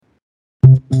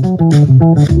Welcome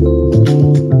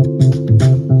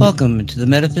to the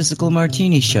Metaphysical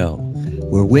Martini Show,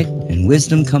 where wit and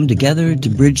wisdom come together to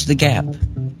bridge the gap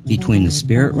between the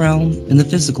spirit realm and the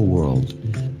physical world.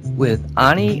 With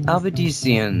Ani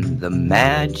Avedissian, the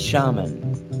Mad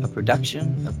Shaman, a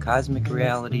production of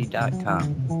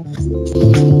CosmicReality.com.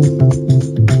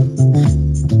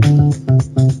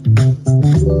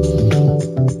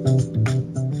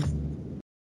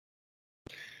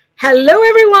 Hello,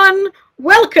 everyone.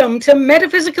 Welcome to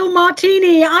Metaphysical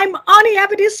Martini. I'm Ani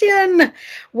Avedissian.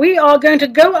 We are going to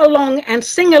go along and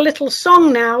sing a little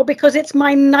song now because it's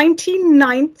my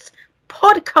 99th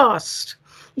podcast.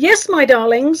 Yes, my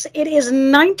darlings, it is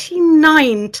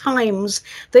 99 times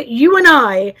that you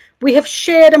and we have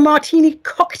shared a martini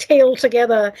cocktail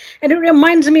together. And it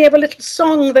reminds me of a little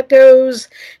song that goes,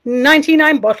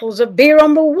 99 bottles of beer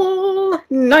on the wall,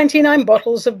 99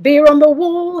 bottles of beer on the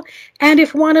wall. And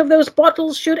if one of those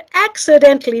bottles should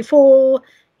accidentally fall,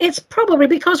 it's probably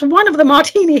because one of the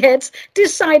martini heads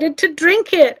decided to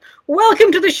drink it.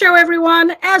 Welcome to the show,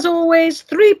 everyone. As always,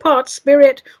 3 parts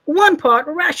spirit, 1 part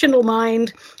rational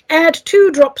mind. Add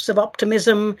 2 drops of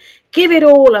optimism. Give it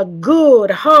all a good,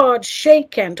 hard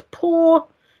shake and pour.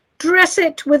 Dress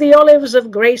it with the olives of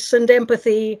grace and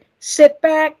empathy. Sit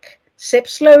back, sip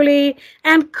slowly,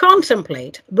 and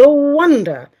contemplate the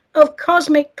wonder of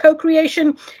cosmic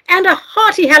co-creation. And a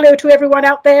hearty hello to everyone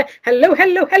out there. Hello,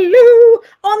 hello, hello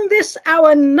on this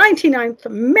our 99th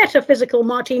Metaphysical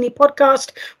Martini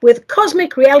podcast with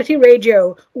Cosmic Reality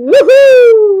Radio.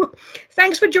 Woohoo!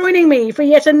 Thanks for joining me for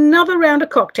yet another round of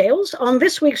cocktails on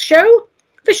this week's show,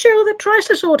 the show that tries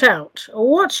to sort out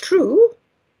what's true,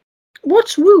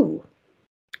 what's woo,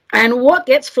 and what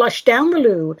gets flushed down the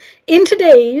loo. In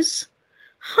today's,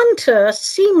 Hunter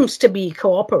seems to be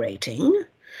cooperating,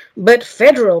 but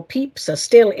federal peeps are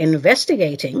still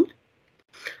investigating.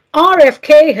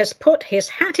 RFK has put his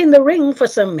hat in the ring for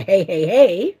some hey, hey,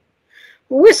 hey.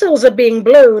 Whistles are being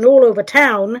blown all over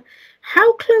town.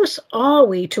 How close are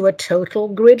we to a total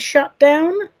grid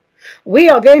shutdown? We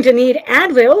are going to need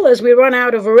Advil as we run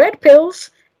out of red pills.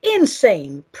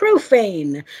 Insane,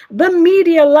 profane, the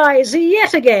media lies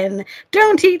yet again.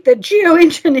 Don't eat the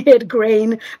geoengineered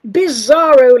grain.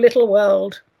 Bizarro little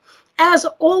world. As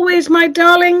always, my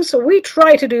darlings, we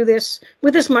try to do this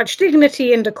with as much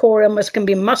dignity and decorum as can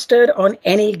be mustered on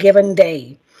any given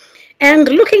day. And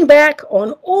looking back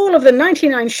on all of the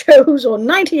 99 shows or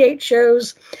 98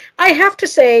 shows, I have to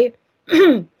say,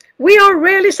 we are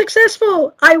rarely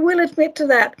successful. I will admit to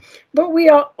that, but we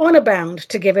are honor bound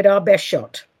to give it our best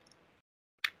shot.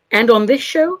 And on this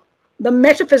show, the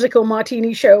Metaphysical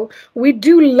Martini Show, we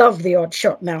do love the odd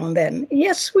shot now and then.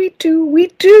 Yes, we do. We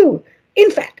do. In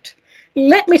fact,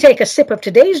 let me take a sip of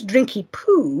today's drinky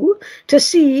poo to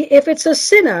see if it's a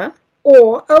sinner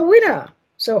or a winner.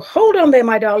 So hold on there,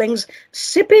 my darlings.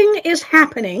 Sipping is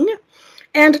happening.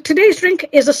 And today's drink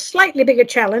is a slightly bigger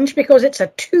challenge because it's a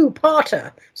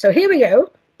 2-parter. So here we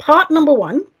go. Part number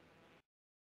 1.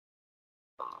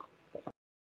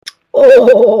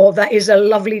 Oh, that is a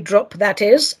lovely drop, that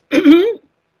is.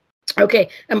 Okay,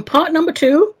 and part number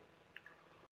 2.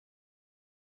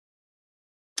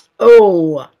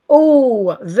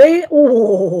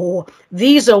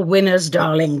 These are winners,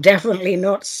 darling. Definitely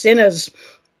not sinners.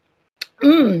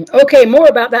 Okay, more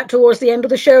about that towards the end of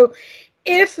the show.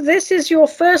 If this is your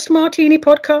first Martini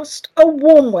podcast, a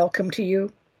warm welcome to you.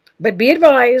 But be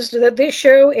advised that this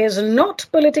show is not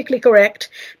politically correct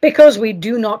because we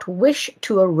do not wish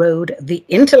to erode the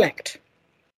intellect.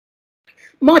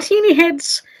 Martini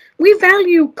heads, we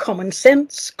value common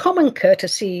sense, common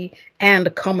courtesy,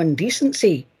 and common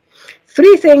decency.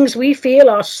 3 things we feel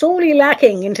are sorely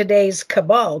lacking in today's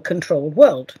cabal-controlled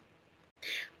world.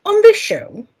 On this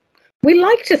show, we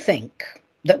like to think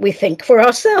that we think for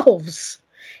ourselves.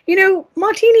 You know,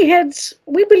 Martini heads,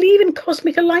 we believe in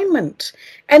cosmic alignment,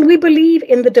 and we believe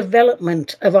in the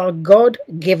development of our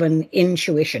God-given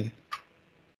intuition.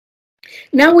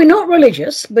 Now, we're not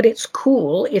religious, but it's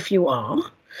cool if you are.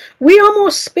 We are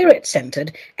more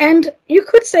spirit-centered, and you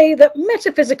could say that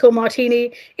Metaphysical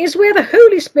Martini is where the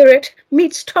Holy Spirit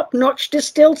meets top-notch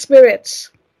distilled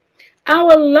spirits.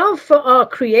 Our love for our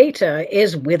Creator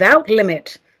is without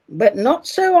limit, but not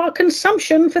so our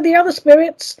consumption for the other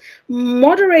spirits.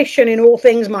 Moderation in all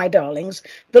things, my darlings.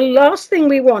 The last thing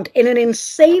we want in an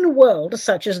insane world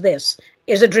such as this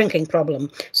is a drinking problem.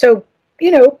 So,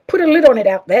 put a lid on it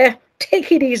out there.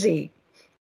 Take it easy.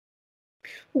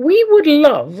 We would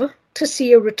love to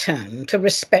see a return to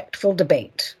respectful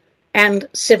debate and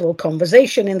civil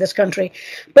conversation in this country.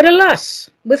 But alas,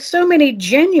 with so many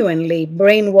genuinely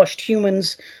brainwashed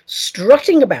humans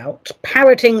strutting about,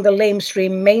 parroting the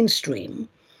lamestream mainstream,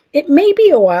 it may be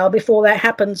a while before that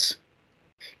happens.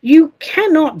 You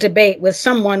cannot debate with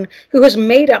someone who has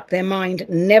made up their mind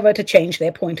never to change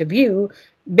their point of view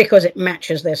because it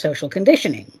matches their social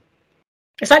conditioning.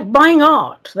 It's like buying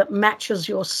art that matches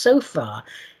your sofa.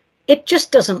 It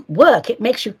just doesn't work. It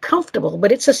makes you comfortable,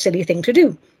 but it's a silly thing to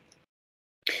do.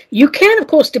 You can, of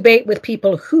course, debate with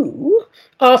people who,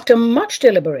 after much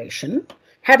deliberation,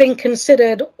 having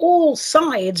considered all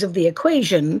sides of the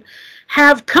equation,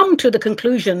 have come to the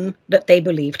conclusion that they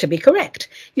believe to be correct.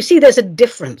 You see, there's a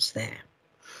difference there.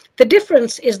 The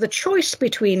difference is the choice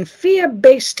between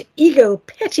fear-based ego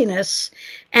pettiness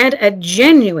and a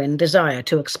genuine desire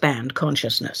to expand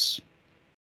consciousness.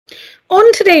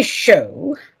 On today's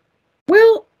show,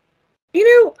 well,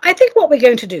 I think what we're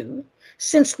going to do,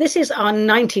 since this is our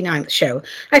 99th show,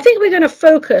 I think we're going to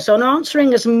focus on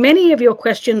answering as many of your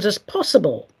questions as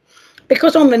possible.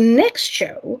 Because on the next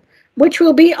show, which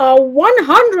will be our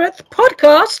 100th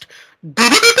podcast,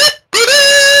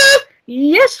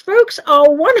 yes, folks, our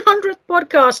 100th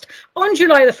podcast on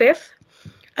July the 5th,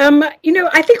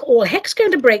 I think all heck's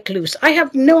going to break loose. I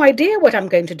have no idea what I'm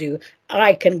going to do.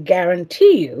 I can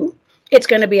guarantee you it's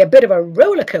going to be a bit of a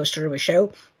roller coaster of a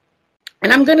show.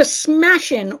 And I'm going to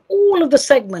smash in all of the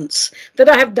segments that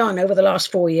I have done over the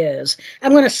last 4 years.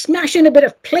 I'm going to smash in a bit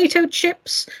of Plato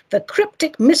chips, the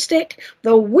cryptic mystic,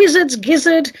 the wizard's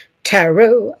gizzard,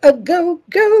 tarot, a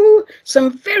go-go,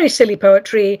 some very silly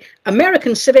poetry,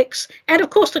 American civics, and of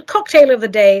course the cocktail of the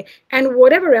day, and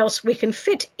whatever else we can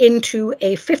fit into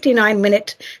a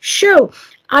 59-minute show.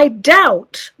 I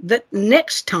doubt that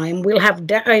next time we'll have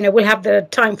the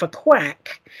time for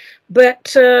quack,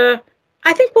 but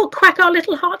I think we'll quack our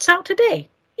little hearts out today.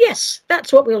 Yes,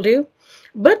 that's what we'll do.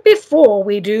 But before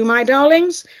we do, my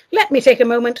darlings, let me take a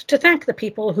moment to thank the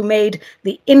people who made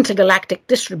the intergalactic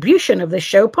distribution of this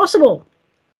show possible.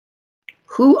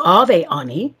 Who are they,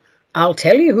 Ani? I'll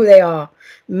tell you who they are.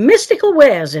 Mystical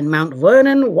Wares in Mount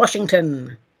Vernon,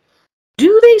 Washington.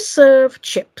 Do they serve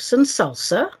chips and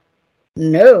salsa?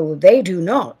 No, they do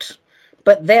not.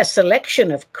 But their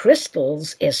selection of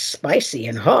crystals is spicy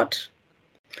and hot.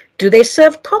 Do they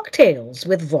serve cocktails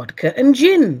with vodka and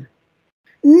gin?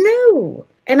 No,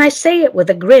 and I say it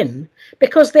with a grin,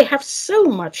 because they have so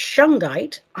much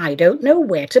shungite, I don't know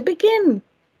where to begin.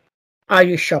 Are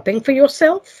you shopping for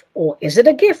yourself, or is it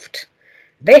a gift?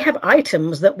 They have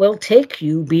items that will take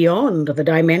you beyond the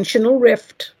dimensional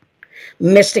rift.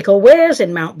 Mystical Wares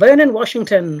in Mount Vernon,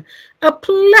 Washington, a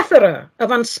plethora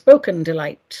of unspoken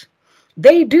delight.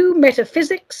 They do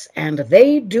metaphysics, and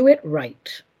they do it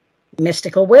right.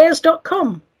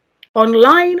 mysticalwares.com.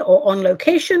 Online or on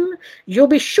location, you'll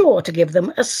be sure to give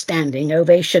them a standing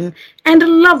ovation. And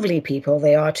lovely people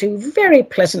they are too, very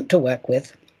pleasant to work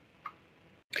with.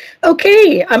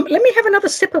 Okay, let me have another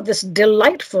sip of this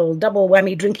delightful double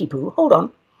whammy drinky poo. Hold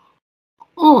on.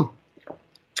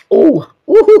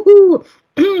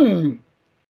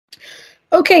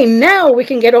 Okay, now we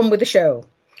can get on with the show.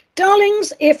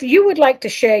 Darlings, if you would like to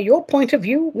share your point of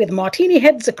view with Martini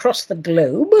heads across the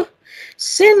globe,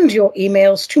 send your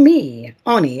emails to me,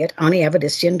 Ani at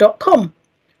aniavedissian.com,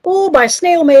 or by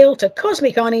snail mail to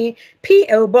Cosmic Ani,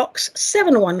 P.O. Box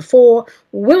 714,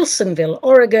 Wilsonville,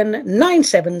 Oregon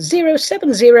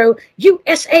 97070,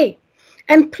 USA.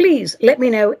 And please let me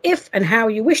know if and how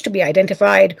you wish to be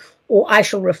identified, or I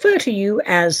shall refer to you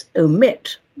as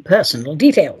omit personal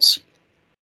details.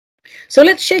 So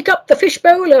let's shake up the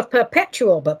fishbowl of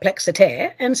perpetual perplexity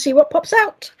and see what pops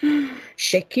out.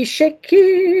 Shaky,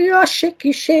 shaky, ah,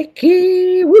 shaky,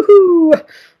 shaky, woohoo.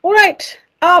 All right,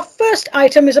 our first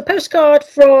item is a postcard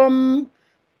from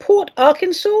Port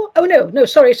Arkansas. Oh, no,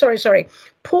 sorry.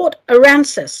 Port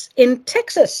Aransas in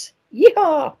Texas.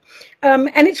 Yeehaw.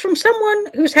 And it's from someone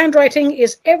whose handwriting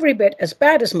is every bit as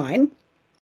bad as mine.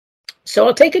 So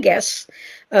I'll take a guess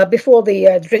before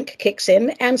the drink kicks in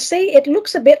and say it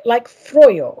looks a bit like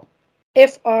Froyo,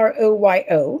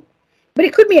 F-R-O-Y-O, but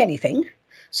it could be anything.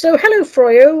 So hello,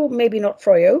 Froyo, maybe not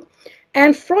Froyo.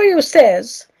 And Froyo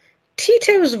says,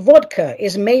 Tito's vodka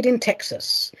is made in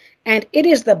Texas, and it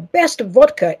is the best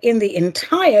vodka in the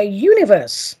entire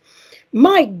universe.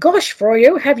 My gosh,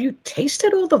 Froyo, have you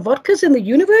tasted all the vodkas in the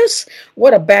universe?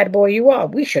 What a bad boy you are.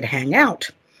 We should hang out.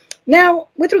 Now,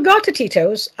 with regard to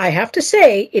Tito's, I have to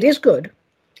say it is good.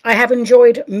 I have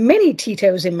enjoyed many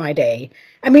Tito's in my day.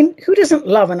 I mean, who doesn't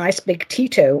love a nice big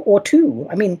Tito or two?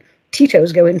 I mean,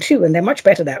 Tito's go in two, and they're much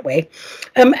better that way.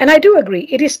 And I do agree,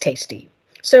 it is tasty.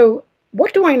 So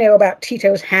what do I know about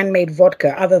Tito's handmade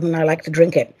vodka other than I like to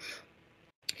drink it?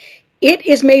 It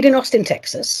is made in Austin,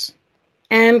 Texas.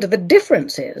 And the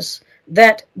difference is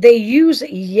that they use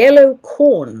yellow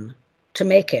corn to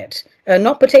make it.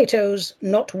 Not potatoes,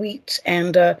 not wheat,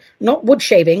 and not wood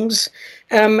shavings.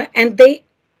 And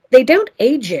they don't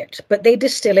age it, but they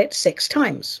distill it 6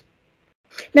 times.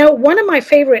 Now, one of my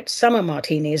favorite summer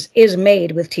martinis is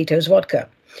made with Tito's vodka.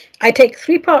 I take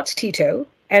 3 parts Tito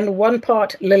and 1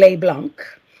 part Lillet Blanc,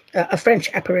 a French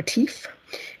aperitif,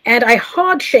 and I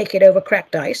hard shake it over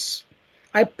cracked ice.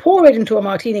 I pour it into a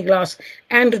martini glass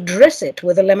and dress it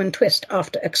with a lemon twist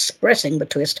after expressing the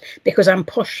twist, because I'm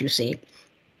posh, you see.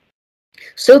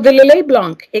 So the Lillet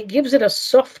Blanc, it gives it a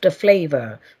softer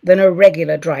flavor than a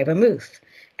regular dry vermouth.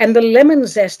 And the lemon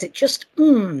zest, it just,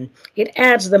 it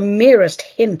adds the merest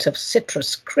hint of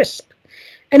citrus crisp.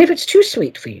 And if it's too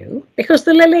sweet for you, because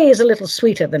the Lillet is a little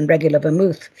sweeter than regular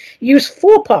vermouth, use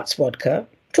 4 parts vodka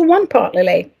to 1 part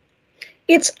Lillet.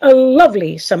 It's a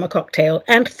lovely summer cocktail,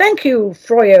 and thank you,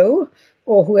 Froyo,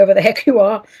 or whoever the heck you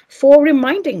are, for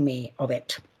reminding me of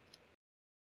it.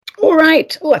 All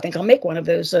right. Oh, I think I'll make one of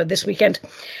those this weekend.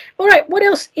 All right. What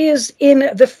else is in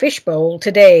the fishbowl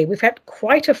today? We've had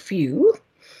quite a few.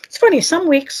 It's funny. Some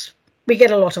weeks we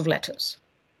get a lot of letters.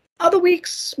 Other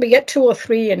weeks we get 2 or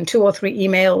 3 and 2 or 3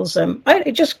 emails.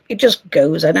 It just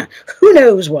goes, and who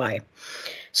knows why.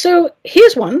 So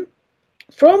here's one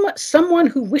from someone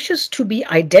who wishes to be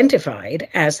identified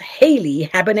as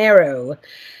Haley Habanero.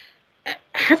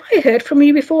 Have I heard from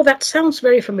you before? That sounds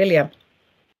very familiar.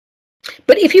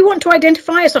 But if you want to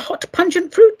identify as a hot,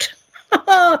 pungent fruit,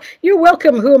 you're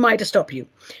welcome. Who am I to stop you?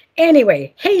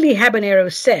 Anyway, Haley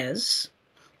Habanero says,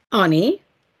 Ani,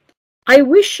 I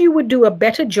wish you would do a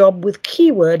better job with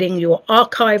keywording your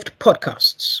archived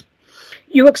podcasts.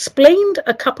 You explained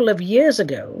a couple of years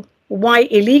ago why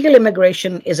illegal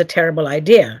immigration is a terrible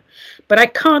idea, but I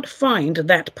can't find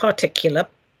that particular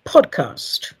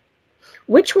podcast.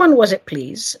 Which one was it,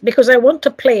 please? Because I want to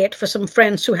play it for some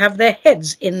friends who have their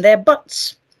heads in their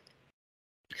butts.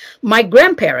 My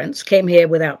grandparents came here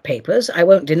without papers, I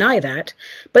won't deny that,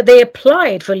 but they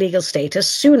applied for legal status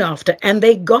soon after, and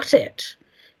they got it.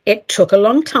 It took a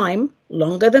long time,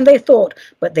 longer than they thought,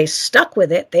 but they stuck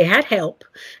with it, they had help,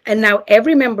 and now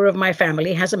every member of my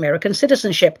family has American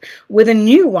citizenship, with a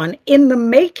new one in the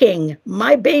making.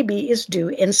 My baby is due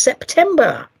in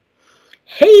September.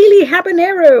 Haley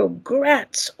Habanero,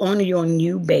 grats on your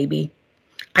new baby.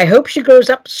 I hope she grows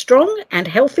up strong and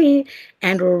healthy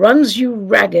and runs you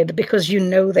ragged, because you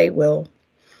know they will.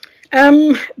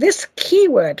 This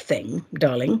keyword thing,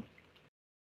 darling,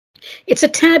 it's a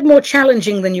tad more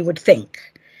challenging than you would think.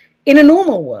 In a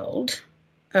normal world,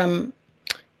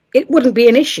 it wouldn't be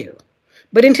an issue.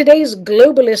 But in today's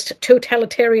globalist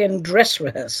totalitarian dress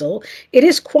rehearsal, it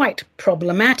is quite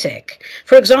problematic.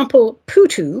 For example,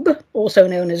 PooTube, also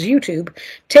known as YouTube,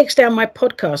 takes down my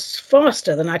podcasts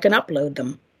faster than I can upload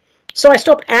them. So I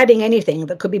stopped adding anything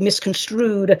that could be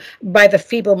misconstrued by the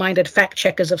feeble-minded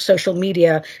fact-checkers of social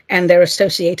media and their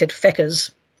associated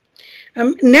feckers.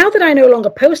 Now that I no longer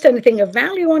post anything of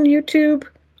value on YouTube,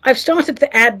 I've started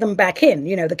to add them back in,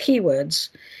 the keywords.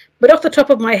 But off the top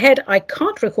of my head, I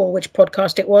can't recall which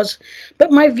podcast it was,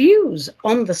 but my views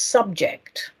on the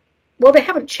subject, well, they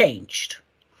haven't changed.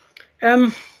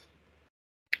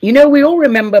 We all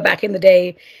remember back in the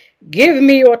day, give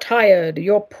me your tired,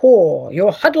 your poor,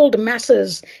 your huddled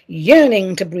masses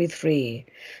yearning to breathe free,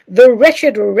 the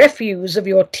wretched refuse of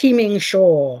your teeming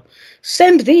shore.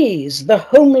 Send these, the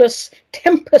homeless,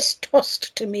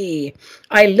 tempest-tossed to me.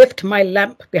 I lift my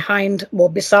lamp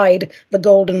beside the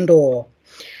golden door.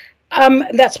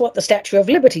 That's what the Statue of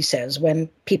Liberty says when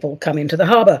people come into the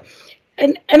harbor.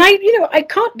 And I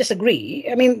can't disagree.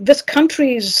 I mean, this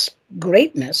country's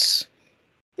greatness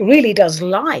really does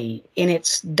lie in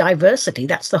its diversity.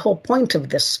 That's the whole point of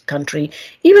this country.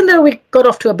 Even though we got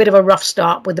off to a bit of a rough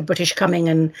start with the British coming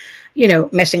and,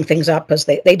 messing things up, as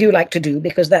they do like to do,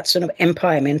 because that's sort of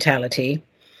empire mentality.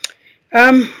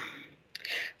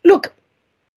 Look,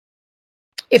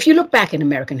 if you look back in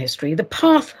American history, the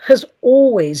path has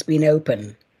always been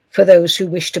open for those who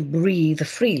wish to breathe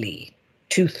freely,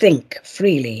 to think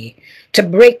freely, to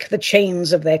break the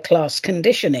chains of their class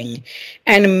conditioning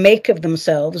and make of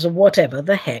themselves whatever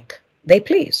the heck they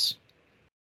please.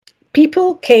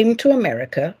 People came to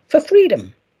America for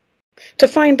freedom, to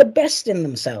find the best in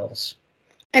themselves,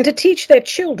 and to teach their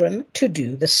children to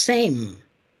do the same.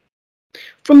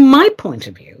 From my point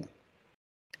of view,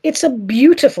 it's a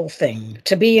beautiful thing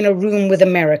to be in a room with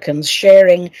Americans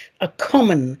sharing a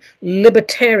common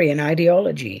libertarian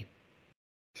ideology.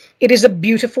 It is a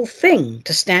beautiful thing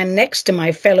to stand next to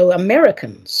my fellow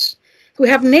Americans who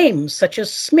have names such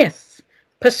as Smith,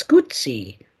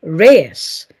 Pascuzzi,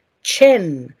 Reyes,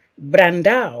 Chen,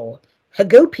 Brandau,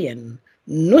 Hagopian,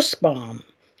 Nussbaum,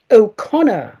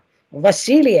 O'Connor,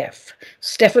 Vasiliev,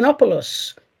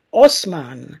 Stephanopoulos,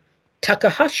 Osman,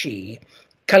 Takahashi,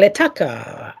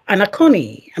 Kaletaka,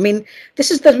 Anakoni. I mean,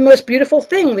 this is the most beautiful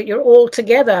thing, that you're all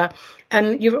together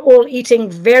and you're all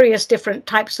eating various different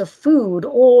types of food,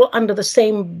 all under the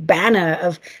same banner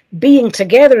of being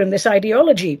together in this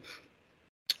ideology.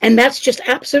 And that's just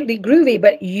absolutely groovy,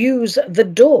 but use the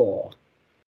door,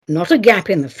 not a gap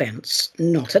in the fence,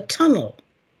 not a tunnel.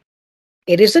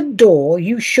 It is a door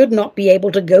you should not be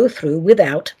able to go through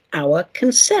without our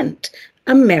consent.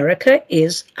 America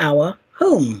is our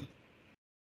home.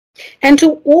 And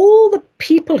to all the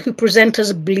people who present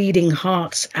as bleeding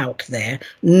hearts out there,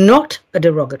 not a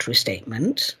derogatory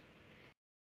statement,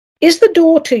 is the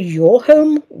door to your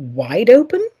home wide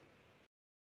open?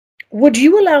 Would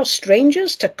you allow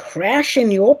strangers to crash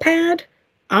in your pad,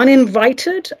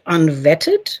 uninvited,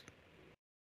 unvetted?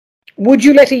 Would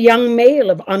you let a young male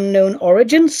of unknown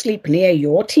origin sleep near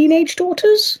your teenage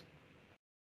daughters?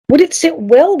 Would it sit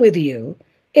well with you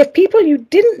if people you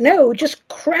didn't know just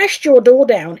crashed your door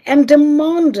down and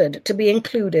demanded to be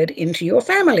included into your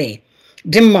family,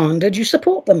 demanded you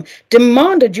support them,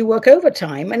 demanded you work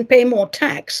overtime and pay more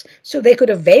tax so they could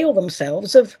avail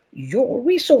themselves of your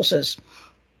resources?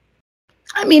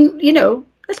 I mean,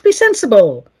 let's be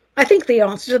sensible. I think the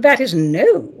answer to that is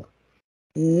no.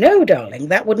 No, darling,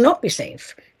 that would not be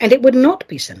safe, and it would not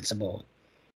be sensible.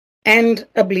 And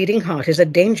a bleeding heart is a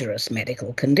dangerous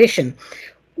medical condition.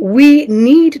 We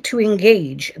need to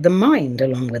engage the mind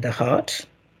along with the heart.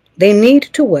 They need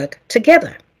to work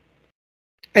together.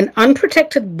 An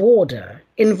unprotected border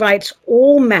invites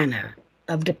all manner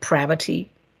of depravity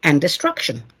and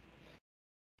destruction.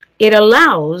 It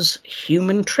allows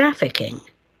human trafficking.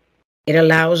 It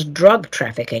allows drug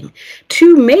trafficking,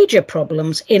 two major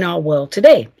problems in our world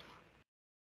today.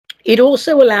 It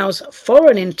also allows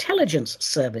foreign intelligence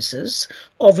services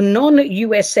of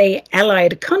non-USA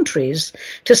allied countries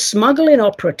to smuggle in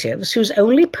operatives whose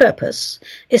only purpose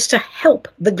is to help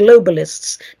the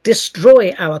globalists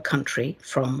destroy our country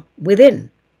from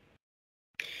within.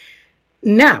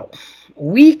 Now,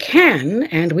 we can,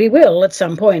 and we will at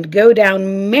some point, go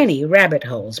down many rabbit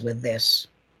holes with this.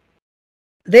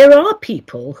 There are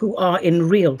people who are in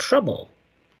real trouble.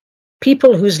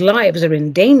 People whose lives are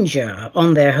in danger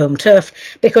on their home turf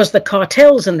because the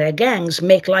cartels and their gangs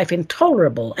make life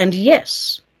intolerable. And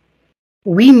yes,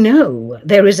 we know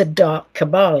there is a dark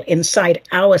cabal inside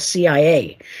our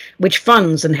CIA, which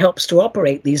funds and helps to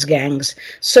operate these gangs.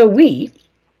 So we,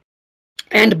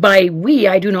 and by we,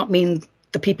 I do not mean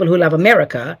the people who love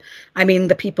America. I mean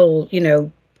the people,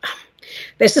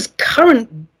 there's this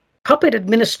current puppet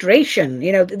administration,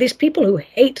 these people who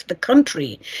hate the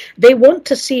country. They want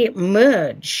to see it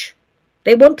merge.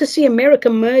 They want to see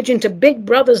America merge into Big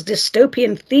Brother's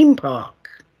dystopian theme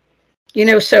park.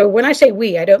 So when I say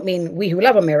we, I don't mean we who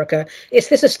love America. It's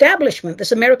this establishment,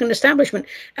 this American establishment.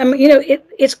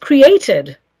 It's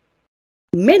created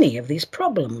many of these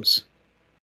problems.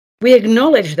 We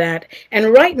acknowledge that.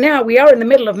 And right now we are in the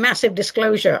middle of massive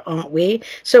disclosure, aren't we?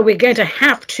 So we're going to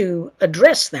have to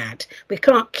address that. We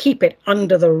can't keep it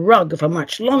under the rug for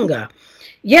much longer.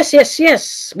 Yes,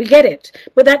 we get it.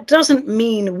 But that doesn't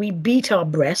mean we beat our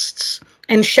breasts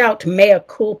and shout mea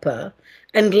culpa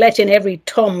and let in every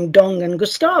Tom, Dong, and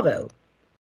Gustavo.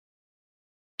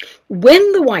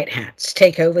 When the White Hats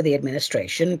take over the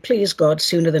administration, please God,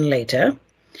 sooner than later,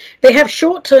 they have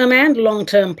short-term and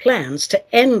long-term plans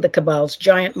to end the cabal's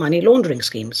giant money laundering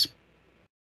schemes.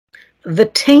 The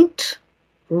taint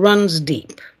runs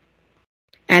deep,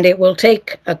 and it will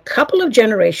take a couple of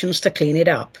generations to clean it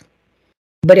up,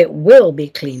 but it will be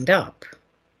cleaned up.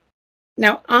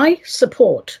 Now, I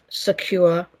support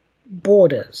secure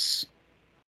borders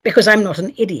because I'm not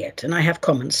an idiot and I have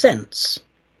common sense.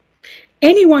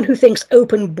 Anyone who thinks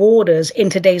open borders in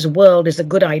today's world is a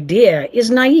good idea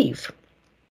is naive.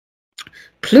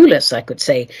 Clueless, I could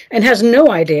say, and has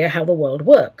no idea how the world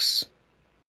works.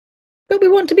 But we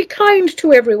want to be kind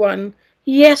to everyone.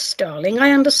 Yes, darling,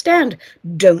 I understand.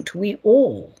 Don't we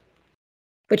all?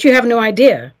 But you have no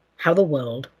idea how the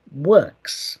world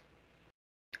works.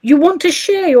 You want to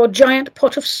share your giant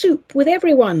pot of soup with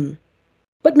everyone,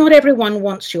 but not everyone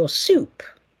wants your soup.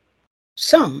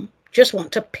 Some just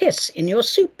want to piss in your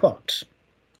soup pot,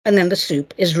 and then the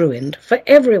soup is ruined for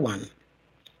everyone.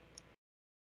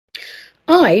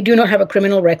 I do not have a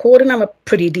criminal record, and I'm a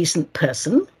pretty decent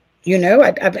person.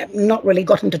 I've not really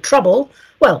got into trouble.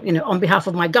 Well, on behalf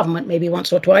of my government, maybe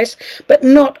once or twice, but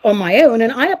not on my own.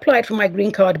 And I applied for my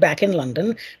green card back in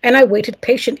London, and I waited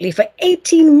patiently for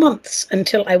 18 months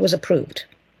until I was approved.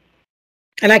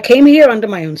 And I came here under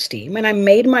my own steam, and I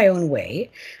made my own way.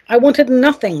 I wanted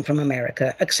nothing from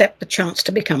America except the chance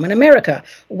to become an America,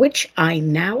 which I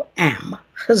now am.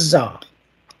 Huzzah.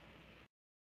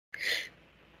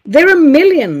 There are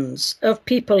millions of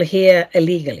people here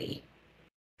illegally,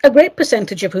 a great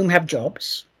percentage of whom have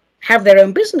jobs, have their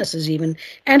own businesses even,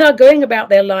 and are going about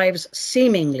their lives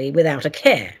seemingly without a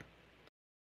care.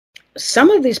 Some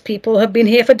of these people have been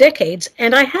here for decades,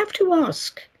 and I have to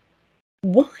ask,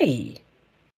 why?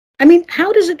 I mean,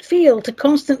 how does it feel to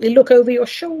constantly look over your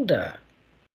shoulder?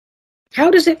 How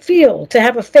does it feel to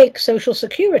have a fake Social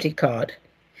Security card?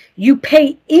 You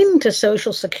pay into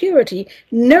Social Security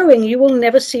knowing you will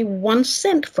never see 1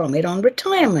 cent from it on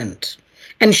retirement.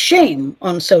 And shame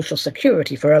on Social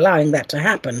Security for allowing that to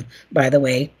happen, by the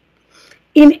way.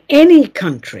 In any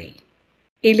country,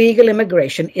 illegal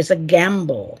immigration is a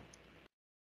gamble.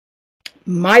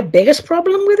 My biggest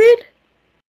problem with it?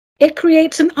 It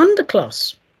creates an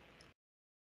underclass.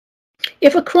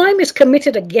 If a crime is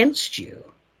committed against you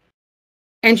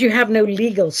and you have no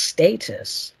legal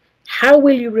status, how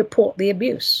will you report the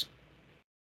abuse?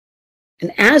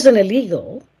 And as an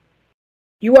illegal,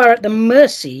 you are at the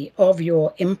mercy of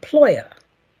your employer.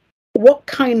 What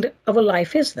kind of a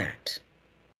life is that?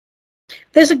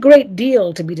 There's a great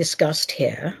deal to be discussed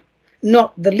here,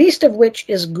 not the least of which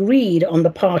is greed on the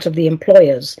part of the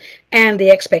employers and the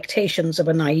expectations of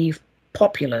a naive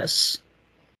populace.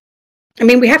 I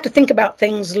mean, we have to think about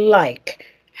things like,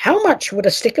 how much would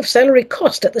a stick of celery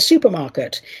cost at the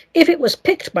supermarket if it was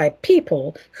picked by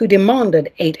people who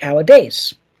demanded 8-hour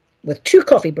days, with 2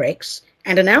 coffee breaks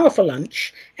and an hour for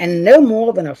lunch and no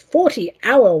more than a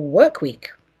 40-hour work week?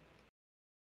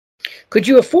 Could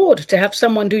you afford to have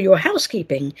someone do your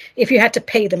housekeeping if you had to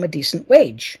pay them a decent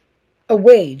wage? A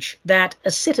wage that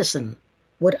a citizen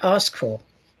would ask for.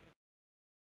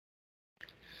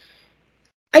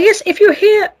 I guess if you're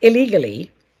here illegally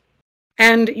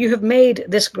and you have made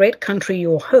this great country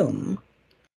your home,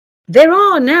 there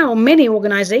are now many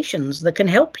organizations that can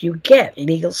help you get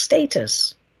legal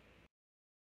status.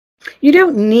 You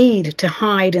don't need to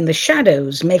hide in the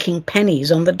shadows making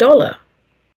pennies on the dollar.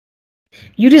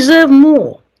 You deserve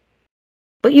more,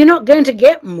 but you're not going to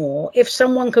get more if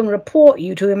someone can report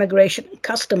you to Immigration and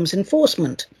Customs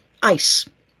Enforcement, ICE.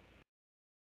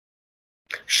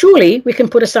 Surely we can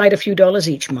put aside a few dollars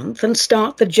each month and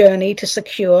start the journey to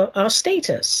secure our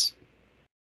status.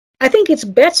 I think it's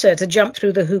better to jump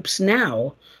through the hoops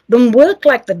now than work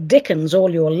like the dickens all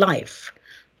your life,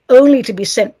 only to be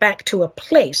sent back to a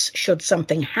place should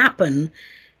something happen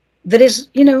that is,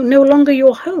 no longer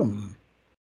your home.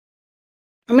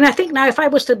 I mean, I think now if I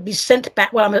was to be sent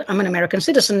back, well, I'm an American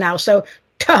citizen now, so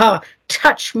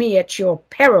touch me at your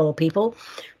peril, people.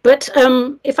 But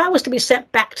if I was to be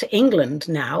sent back to England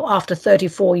now after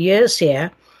 34 years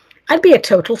here, I'd be a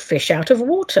total fish out of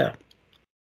water.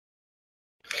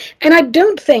 And I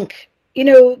don't think,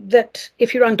 that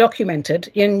if you're undocumented,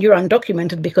 and you're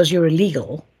undocumented because you're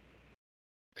illegal,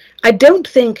 I don't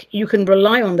think you can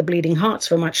rely on the Bleeding Hearts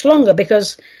for much longer,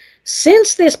 because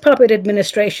since this puppet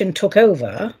administration took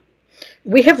over,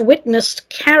 we have witnessed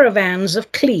caravans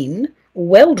of clean,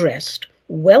 well-dressed,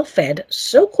 well-fed,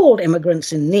 so-called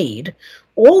immigrants in need,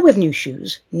 all with new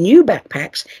shoes, new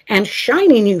backpacks, and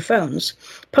shiny new phones,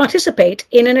 participate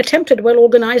in an attempted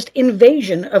well-organized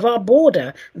invasion of our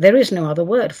border. There is no other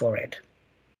word for it.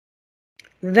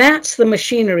 That's the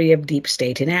machinery of deep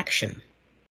state in action.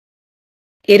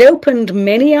 It opened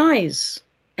many eyes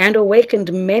and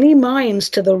awakened many minds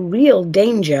to the real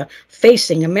danger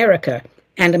facing America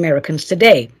and Americans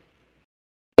today.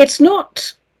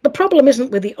 The problem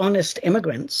isn't with the honest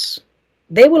immigrants.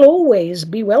 They will always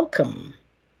be welcome.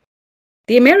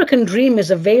 The American dream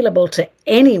is available to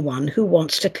anyone who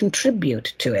wants to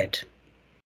contribute to it.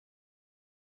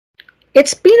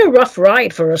 It's been a rough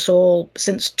ride for us all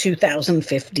since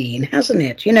 2015, hasn't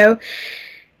it? And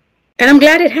I'm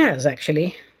glad it has,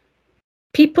 actually.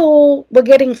 People were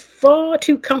getting far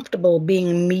too comfortable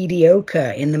being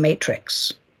mediocre in the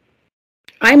Matrix.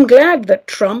 I'm glad that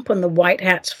Trump and the White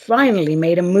Hats finally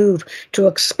made a move to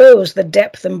expose the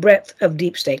depth and breadth of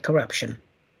deep state corruption.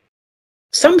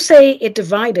 Some say it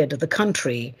divided the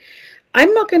country.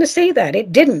 I'm not going to say that.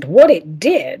 It didn't. What it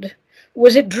did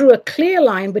was it drew a clear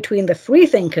line between the free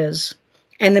thinkers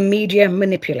and the media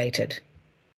manipulated.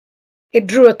 It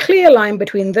drew a clear line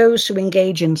between those who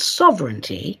engage in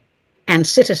sovereignty and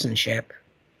citizenship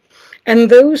and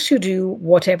those who do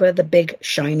whatever the big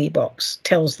shiny box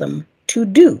tells them to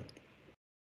do.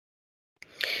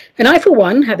 And I, for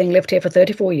one, having lived here for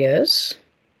 34 years,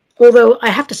 although I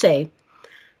have to say,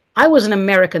 I was an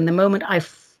American the moment I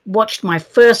watched my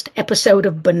first episode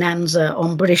of Bonanza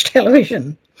on British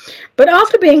television. But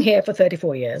after being here for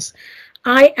 34 years,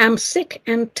 I am sick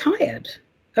and tired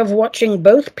of watching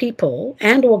both people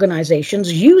and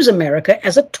organizations use America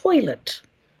as a toilet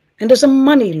and as a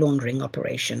money laundering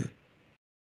operation.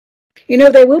 You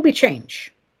know, there will be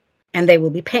change and there will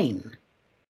be pain.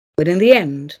 But in the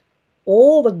end,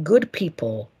 all the good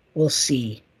people will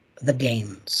see the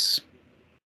gains.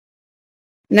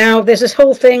 Now, there's this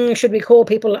whole thing, should we call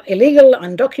people illegal,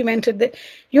 undocumented?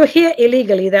 You're here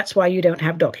illegally, that's why you don't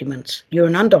have documents. You're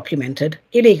an undocumented,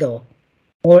 illegal,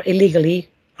 or illegally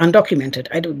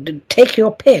undocumented. Take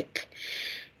your pick.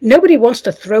 Nobody wants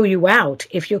to throw you out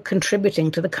if you're contributing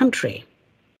to the country.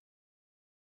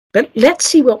 But let's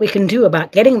see what we can do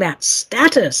about getting that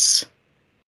status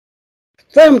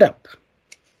firmed up.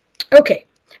 Okay,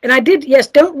 and I did, yes,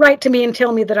 don't write to me and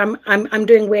tell me that I'm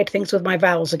doing weird things with my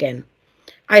vowels again.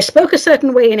 I spoke a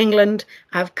certain way in England.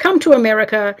 I've come to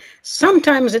America.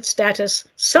 Sometimes it's status.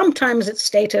 Sometimes it's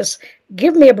status.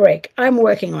 Give me a break. I'm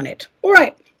working on it. All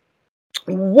right.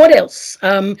 What else?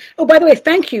 Oh, by the way,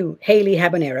 thank you, Haley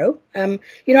Habanero.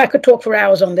 You know, I could talk for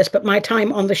hours on this, but my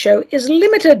time on the show is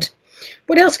limited.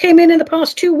 What else came in the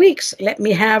past 2 weeks? Let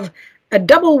me have a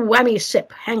double whammy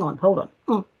sip. Hang on. Hold on.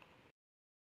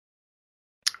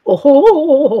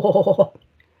 Oh.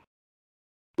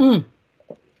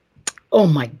 Oh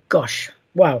my gosh.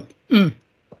 Wow.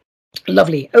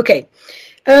 Lovely. Okay.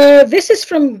 This is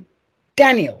from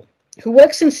Daniel, who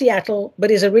works in Seattle,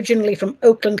 but is originally from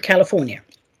Oakland, California.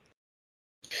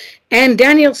 And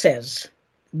Daniel says,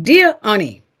 "Dear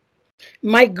Ani,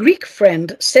 my Greek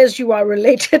friend says you are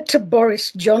related to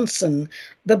Boris Johnson,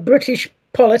 the British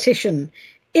politician.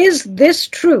 Is this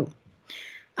true?"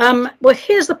 Well,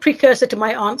 here's the precursor to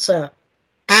my answer.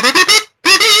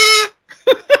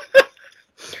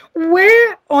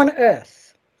 Where on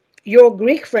earth your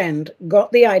Greek friend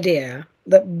got the idea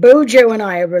that Bojo and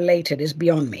I are related is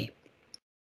beyond me.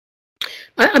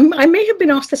 I may have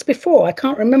been asked this before. I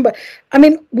can't remember. I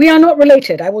mean, we are not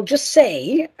related. I will just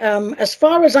say, as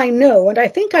far as I know, and I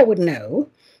think I would know,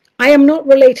 I am not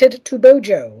related to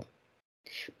Bojo.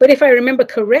 But if I remember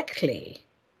correctly,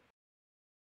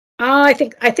 I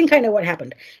think I know what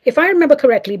happened. If I remember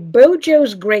correctly,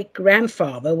 Bojo's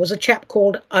great-grandfather was a chap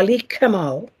called Ali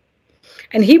Kemal,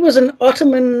 and he was an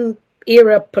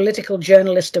Ottoman-era political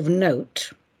journalist of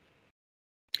note,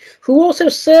 who also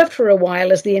served for a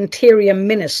while as the interior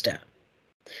minister.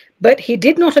 But he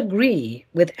did not agree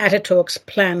with Ataturk's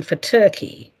plan for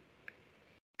Turkey.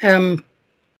 And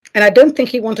I don't think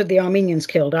he wanted the Armenians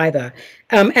killed either.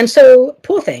 And so,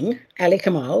 poor thing, Ali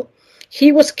Kemal,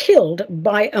 he was killed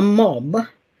by a mob,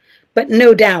 but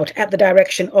no doubt at the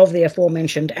direction of the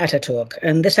aforementioned Ataturk.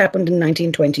 And this happened in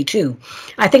 1922.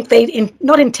 I think they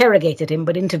not interrogated him,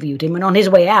 but interviewed him. And on his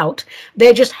way out,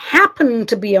 there just happened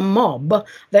to be a mob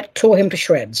that tore him to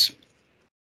shreds.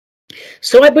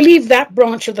 So I believe that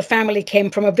branch of the family came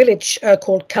from a village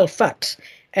called Kalfat.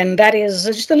 And that is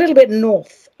just a little bit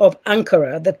north of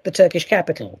Ankara, the Turkish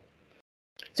capital.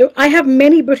 So I have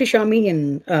many British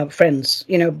Armenian friends,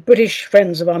 British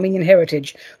friends of Armenian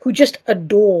heritage who just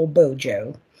adore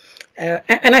Bojo.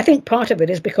 And I think part of it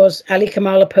is because Ali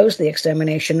Kemal opposed the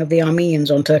extermination of the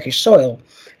Armenians on Turkish soil,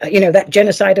 that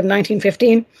genocide of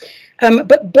 1915.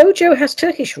 But Bojo has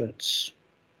Turkish roots,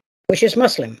 which is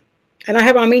Muslim. And I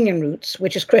have Armenian roots,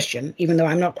 which is Christian, even though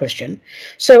I'm not Christian.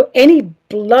 So any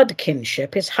blood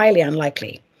kinship is highly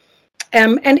unlikely.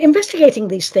 And investigating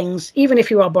these things, even if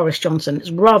you are Boris Johnson,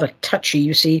 is rather touchy,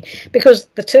 you see, because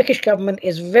the Turkish government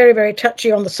is very, very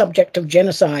touchy on the subject of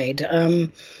genocide.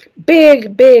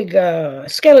 Big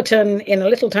skeleton in a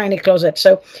little tiny closet.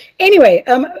 So anyway,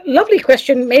 lovely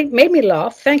question, made me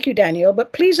laugh. Thank you, Daniel.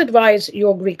 But please advise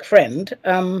your Greek friend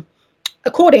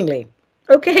accordingly.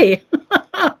 Okay.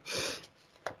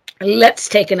 Let's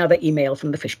take another email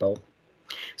from the fishbowl.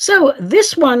 So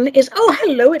this one is, oh,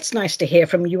 hello, it's nice to hear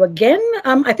from you again.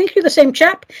 I think you're the same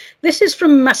chap. This is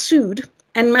from Masood,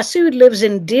 and Masood lives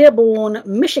in Dearborn,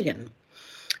 Michigan.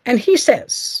 And he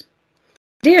says,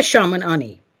 "Dear Shaman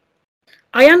Ani,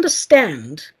 I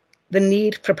understand the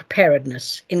need for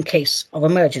preparedness in case of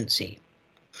emergency.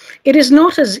 It is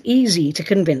not as easy to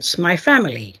convince my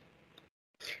family.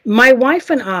 My wife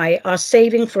and I are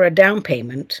saving for a down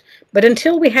payment, but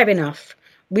until we have enough,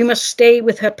 we must stay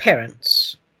with her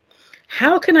parents.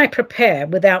 How can I prepare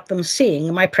without them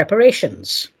seeing my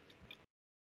preparations?"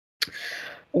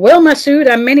 Well, Masood,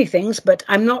 I'm many things, but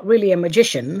I'm not really a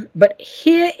magician. But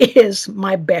here is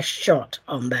my best shot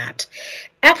on that.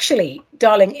 Actually,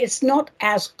 darling, it's not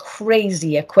as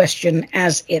crazy a question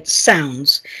as it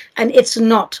sounds. And it's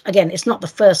not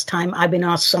the first time I've been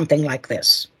asked something like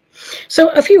this. So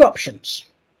a few options.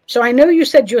 So I know you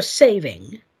said you're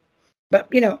saving, but,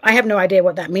 I have no idea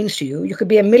what that means to you. You could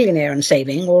be a millionaire and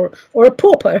saving, or a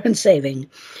pauper and saving.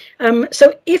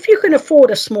 So if you can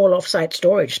afford a small off-site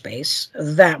storage space,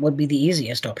 that would be the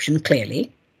easiest option,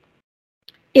 clearly.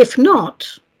 If not,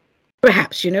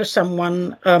 perhaps you know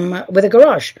someone with a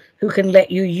garage who can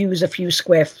let you use a few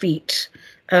square feet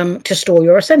to store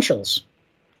your essentials.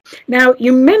 Now,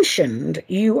 you mentioned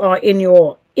you are in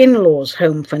your in-laws'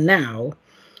 home for now,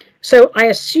 so I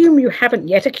assume you haven't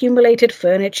yet accumulated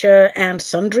furniture and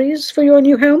sundries for your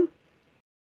new home?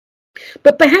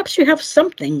 But perhaps you have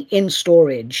something in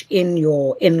storage in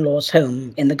your in-laws'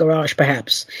 home, in the garage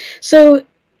perhaps. So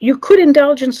you could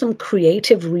indulge in some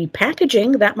creative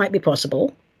repackaging. That might be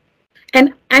possible.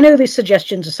 And I know these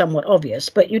suggestions are somewhat obvious,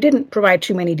 but you didn't provide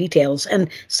too many details, and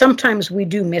sometimes we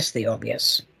do miss the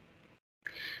obvious.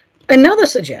 Another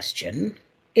suggestion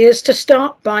is to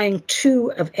start buying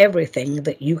 2 of everything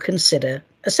that you consider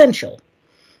essential.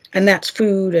 And that's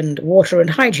food and water and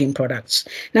hygiene products.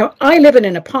 Now, I live in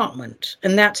an apartment,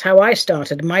 and that's how I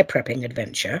started my prepping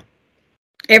adventure.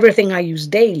 Everything I use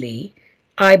daily,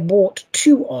 I bought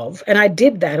 2 of, and I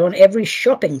did that on every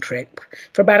shopping trip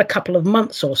for about a couple of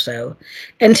months or so,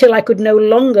 until I could no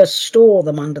longer store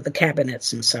them under the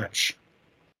cabinets and such.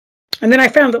 And then I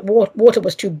found that water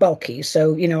was too bulky,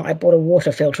 so, I bought a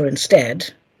water filter instead.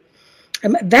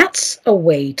 That's a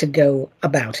way to go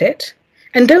about it.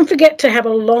 And don't forget to have a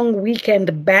long weekend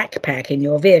backpack in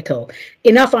your vehicle.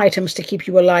 Enough items to keep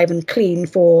you alive and clean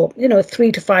for,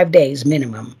 3 to 5 days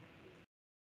minimum.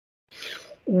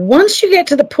 Once you get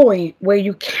to the point where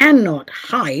you cannot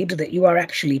hide that you are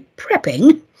actually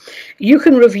prepping, you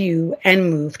can review and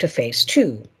move to phase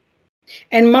 2.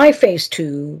 And my phase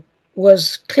 2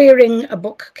 was clearing a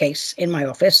bookcase in my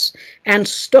office and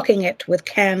stocking it with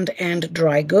canned and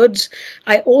dry goods.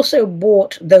 I also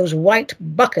bought those white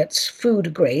buckets,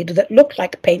 food grade, that look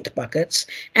like paint buckets,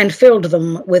 and filled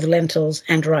them with lentils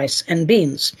and rice and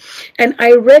beans. And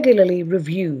I regularly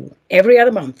review every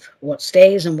other month what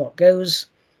stays and what goes.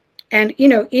 And,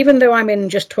 even though I'm in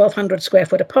just 1,200 square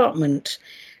foot apartment,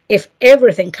 if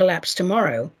everything collapsed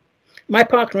tomorrow, my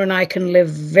partner and I can live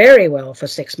very well for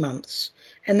 6 months.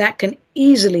 And that can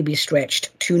easily be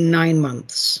stretched to 9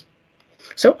 months.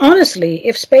 So honestly,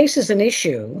 if space is an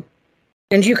issue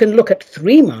and you can look at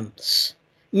 3 months,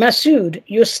 Masood,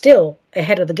 you're still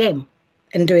ahead of the game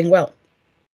and doing well.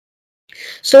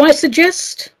 So I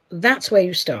suggest that's where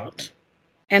you start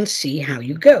and see how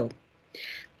you go.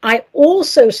 I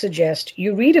also suggest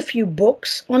you read a few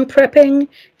books on prepping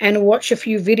and watch a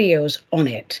few videos on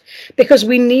it, because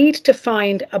we need to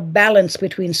find a balance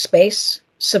between space,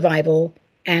 survival,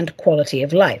 and quality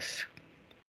of life.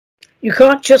 You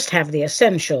can't just have the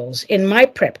essentials. In my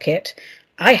prep kit,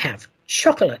 I have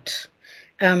chocolate,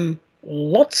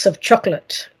 lots of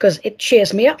chocolate, because it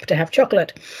cheers me up to have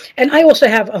chocolate. And I also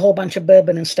have a whole bunch of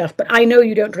bourbon and stuff, but I know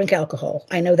you don't drink alcohol.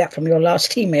 I know that from your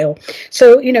last email.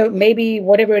 So, maybe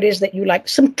whatever it is that you like,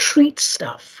 some treat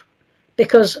stuff,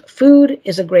 because food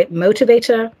is a great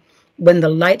motivator when the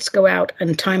lights go out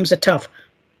and times are tough.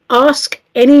 Ask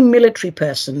any military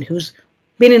person who's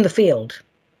been in the field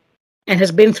and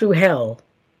has been through hell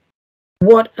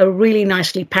what a really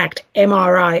nicely packed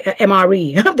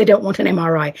MRE, they don't want an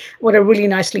MRI, what a really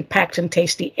nicely packed and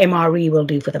tasty MRE will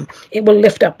do for them. It will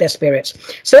lift up their spirits.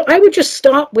 So I would just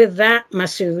start with that,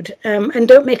 Masood, and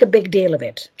don't make a big deal of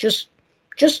it. Just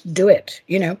do it,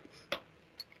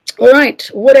 All right,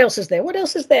 what else is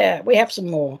there? We have some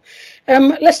more.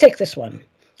 Let's take this one.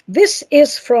 This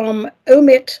is from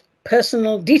Omit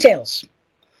Personal Details.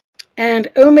 And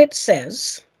Omit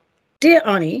says, Dear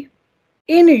Ani,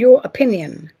 in your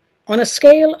opinion, on a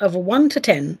scale of 1 to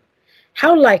 10,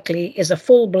 how likely is a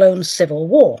full-blown civil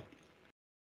war?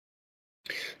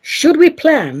 Should we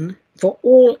plan for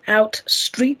all-out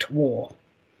street war?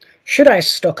 Should I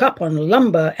stock up on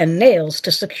lumber and nails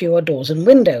to secure doors and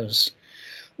windows?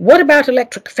 What about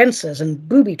electric fences and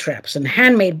booby traps and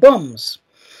handmade bombs?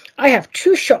 I have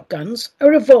 2 shotguns, a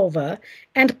revolver,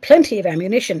 and plenty of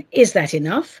ammunition. Is that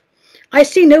enough? I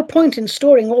see no point in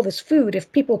storing all this food if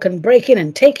people can break in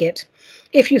and take it.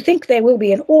 If you think there will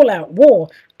be an all-out war,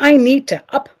 I need to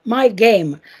up my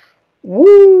game.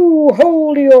 Woo!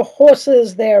 Hold your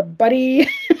horses there, buddy.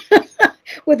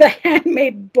 With the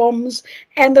handmade bombs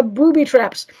and the booby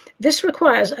traps. This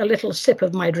requires a little sip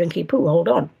of my drinky poo. Hold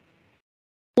on.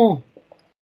 Oh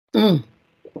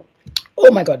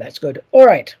my God, that's good. All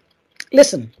right.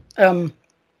 Listen,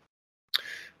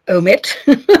 Omit,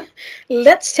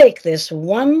 let's take this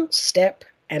one step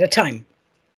at a time.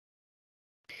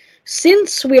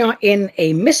 Since we are in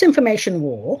a misinformation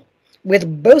war,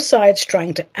 with both sides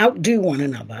trying to outdo one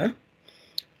another,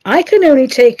 I can only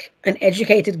take an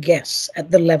educated guess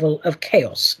at the level of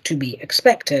chaos to be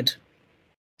expected.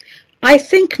 I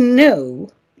think no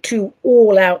to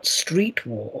all-out street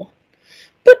war,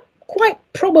 but quite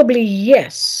probably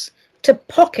yes to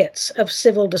pockets of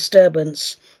civil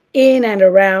disturbance in and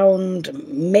around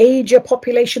major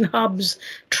population hubs,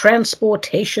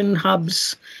 transportation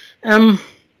hubs.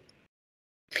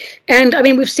 And I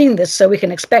mean, we've seen this, so we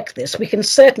can expect this. We can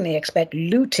certainly expect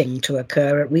looting to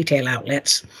occur at retail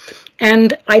outlets.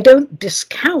 And I don't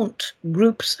discount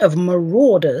groups of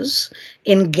marauders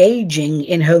engaging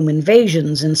in home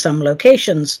invasions in some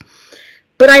locations.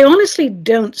 But I honestly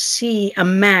don't see a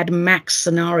Mad Max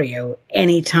scenario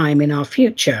anytime in our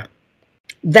future.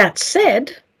 That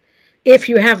said, if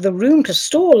you have the room to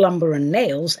store lumber and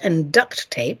nails and duct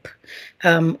tape,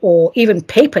 or even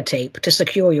paper tape to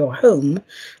secure your home,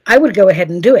 I would go ahead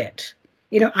and do it.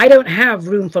 You know, I don't have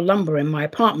room for lumber in my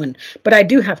apartment, but I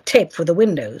do have tape for the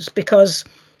windows because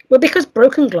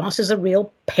broken glass is a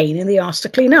real pain in the arse to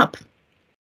clean up.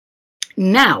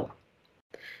 Now,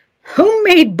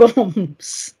 homemade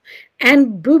bombs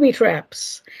and booby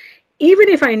traps. Even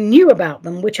if I knew about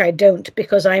them, which I don't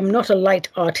because I'm not a light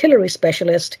artillery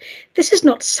specialist, this is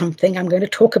not something I'm going to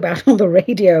talk about on the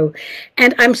radio.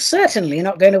 And I'm certainly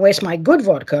not going to waste my good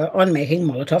vodka on making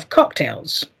Molotov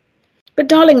cocktails. But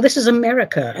darling, this is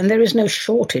America, and there is no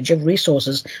shortage of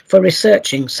resources for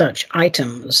researching such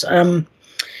items. And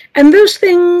those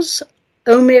things,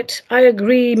 omit, I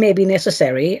agree, may be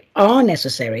necessary, are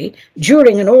necessary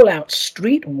during an all-out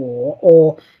street war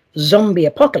or zombie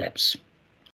apocalypse.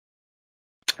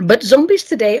 But zombies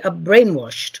today are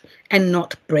brainwashed and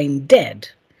not brain dead.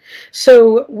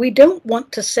 So we don't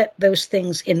want to set those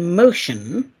things in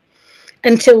motion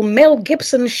until Mel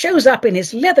Gibson shows up in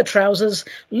his leather trousers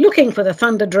looking for the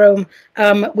Thunderdome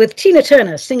with Tina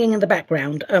Turner singing in the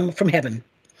background from heaven.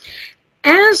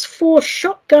 As for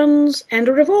shotguns and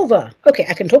a revolver, okay,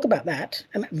 I can talk about that.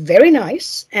 Very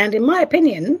nice. And in my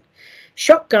opinion,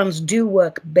 shotguns do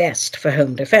work best for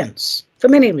home defense for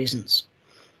many reasons.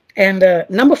 And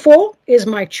number 4 is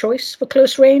my choice for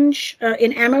close range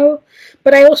in ammo,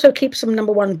 but I also keep some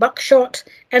number 1 buckshot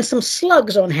and some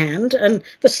slugs on hand, and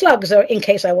the slugs are in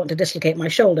case I want to dislocate my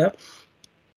shoulder.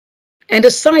 And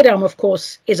a sidearm, of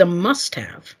course, is a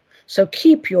must-have, so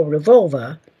keep your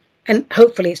revolver, and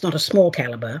hopefully it's not a small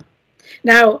caliber.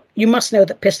 Now, you must know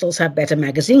that pistols have better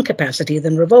magazine capacity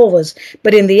than revolvers,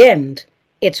 but in the end,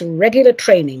 it's regular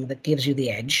training that gives you the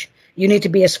edge. You need to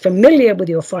be as familiar with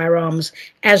your firearms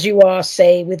as you are,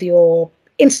 say, with your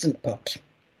Instant Pot.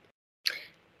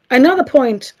 Another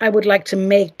point I would like to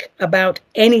make about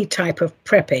any type of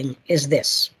prepping is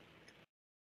this.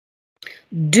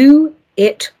 Do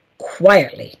it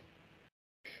quietly.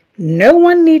 No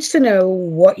one needs to know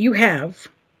what you have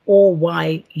or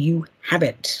why you have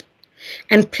it.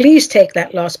 And please take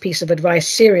that last piece of advice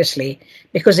seriously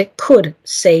because it could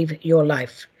save your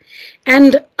life.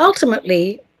 And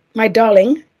ultimately, my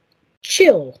darling,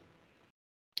 chill.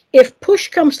 If push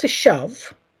comes to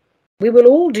shove, we will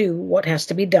all do what has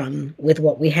to be done with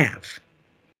what we have.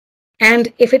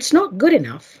 And if it's not good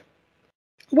enough,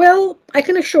 well, I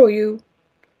can assure you,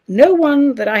 no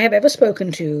one that I have ever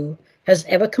spoken to has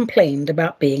ever complained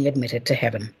about being admitted to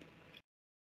heaven.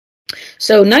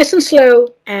 So nice and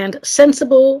slow and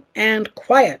sensible and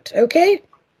quiet, okay?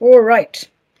 All right.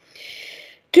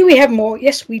 Do we have more?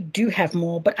 Yes, we do have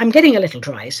more, but I'm getting a little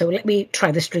dry, so let me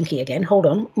try this drinky again. Hold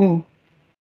on.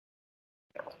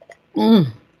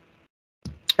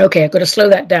 Okay, I've got to slow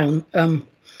that down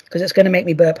because it's going to make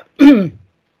me burp.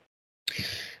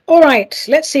 All right,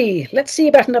 let's see. Let's see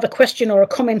about another question or a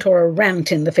comment or a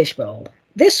rant in the fishbowl.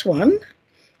 This one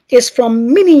is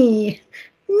from Minnie.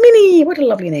 Minnie, what a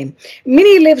lovely name.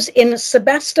 Minnie lives in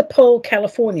Sebastopol,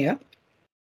 California.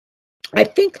 I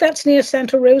think that's near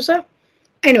Santa Rosa.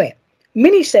 Anyway,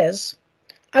 Minnie says,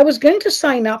 I was going to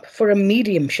sign up for a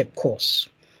mediumship course,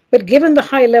 but given the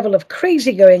high level of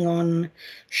crazy going on,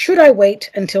 should I wait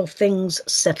until things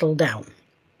settle down?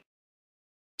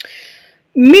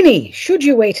 Minnie, should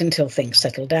you wait until things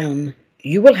settle down,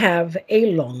 you will have a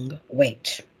long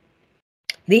wait.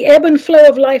 The ebb and flow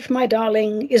of life, my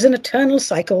darling, is an eternal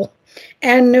cycle,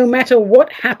 and no matter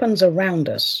what happens around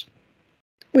us,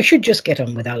 we should just get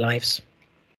on with our lives.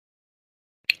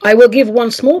 I will give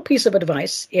one small piece of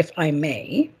advice, if I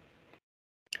may.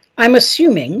 I'm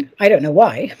assuming, I don't know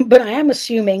why, but I am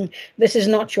assuming this is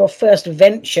not your first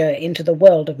venture into the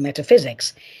world of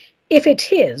metaphysics. If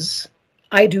it is,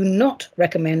 I do not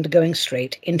recommend going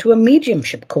straight into a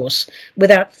mediumship course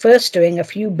without first doing a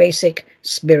few basic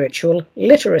spiritual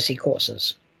literacy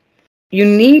courses. You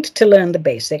need to learn the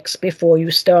basics before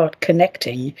you start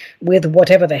connecting with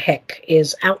whatever the heck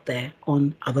is out there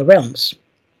on other realms.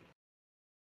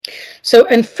 So,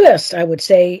 and first, I would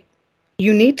say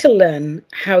you need to learn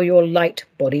how your light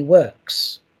body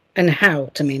works and how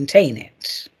to maintain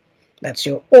it. That's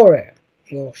your aura,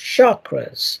 your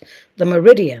chakras, the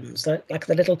meridians, like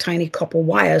the little tiny copper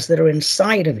wires that are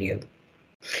inside of you.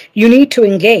 You need to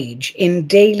engage in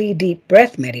daily deep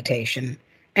breath meditation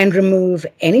and remove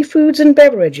any foods and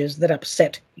beverages that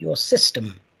upset your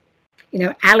system.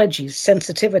 Allergies,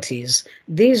 sensitivities,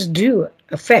 these do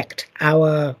affect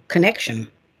our connection.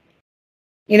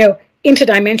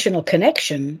 Interdimensional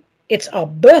connection, it's our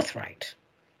birthright,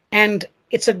 and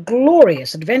it's a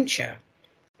glorious adventure.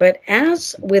 But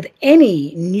as with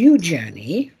any new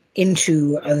journey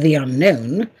into the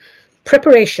unknown,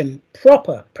 preparation,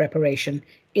 proper preparation,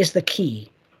 is the key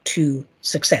to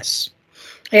success.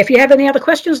 If you have any other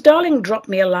questions, darling, drop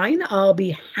me a line. I'll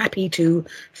be happy to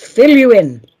fill you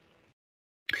in.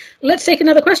 Let's take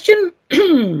another question.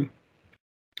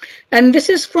 And this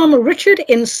is from Richard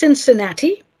in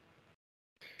Cincinnati.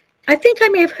 I think I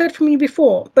may have heard from you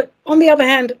before, but on the other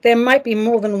hand, there might be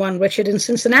more than one Richard in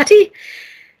Cincinnati.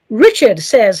 Richard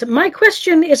says, my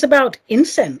question is about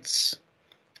incense.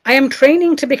 I am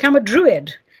training to become a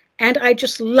druid, and I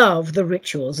just love the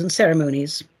rituals and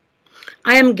ceremonies.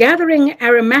 I am gathering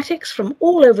aromatics from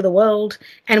all over the world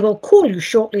and will call you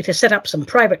shortly to set up some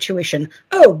private tuition.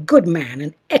 Oh, good man,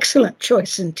 an excellent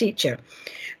choice and teacher.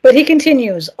 But he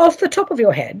continues, off the top of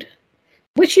your head,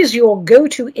 which is your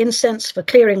go-to incense for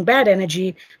clearing bad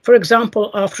energy, for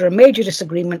example, after a major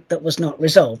disagreement that was not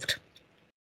resolved?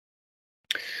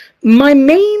 My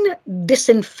main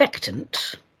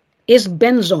disinfectant is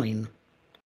benzoin.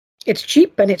 It's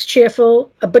cheap and it's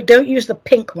cheerful, but don't use the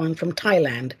pink one from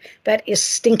Thailand. That is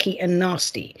stinky and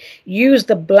nasty. Use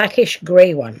the blackish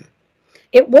grey one.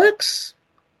 It works,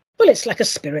 well, it's like a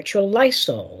spiritual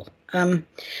Lysol.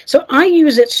 So I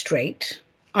use it straight,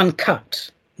 uncut,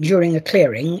 during a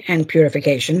clearing and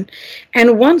purification.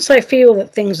 And once I feel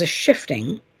that things are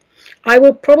shifting, I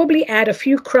will probably add a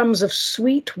few crumbs of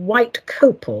sweet white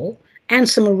copal and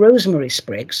some rosemary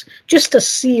sprigs, just to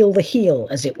seal the heel,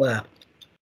 as it were.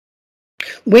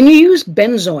 When you use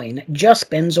benzoin, just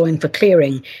benzoin for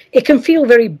clearing, it can feel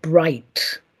very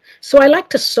bright. So I like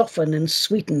to soften and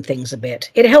sweeten things a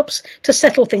bit. It helps to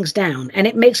settle things down, and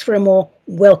it makes for a more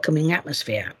welcoming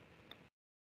atmosphere.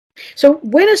 So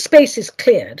when a space is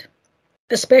cleared,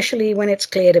 especially when it's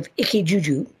cleared of icky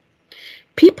juju,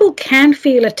 people can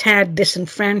feel a tad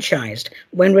disenfranchised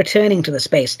when returning to the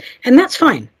space, and that's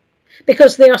fine,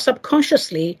 because they are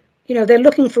subconsciously, they're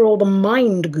looking for all the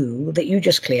mind goo that you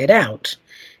just cleared out.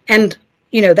 And,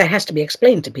 that has to be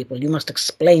explained to people. You must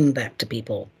explain that to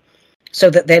people so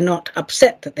that they're not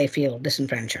upset that they feel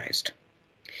disenfranchised.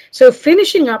 So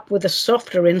finishing up with a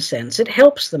softer incense, it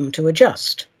helps them to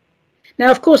adjust.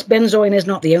 Now, of course, benzoin is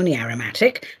not the only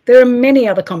aromatic. There are many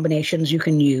other combinations you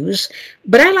can use,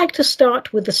 but I like to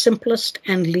start with the simplest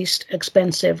and least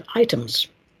expensive items.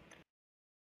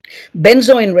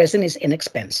 Benzoin resin is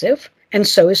inexpensive, and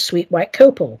so is sweet white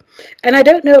copal. And I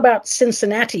don't know about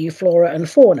Cincinnati flora and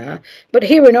fauna, but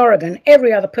here in Oregon,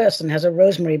 every other person has a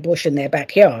rosemary bush in their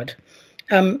backyard.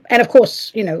 And of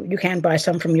course, you can buy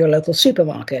some from your local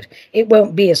supermarket. It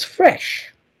won't be as fresh,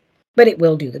 but it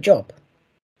will do the job.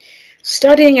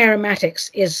 Studying aromatics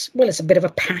is, it's a bit of a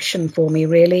passion for me,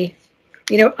 really.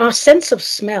 Our sense of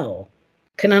smell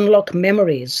can unlock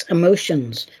memories,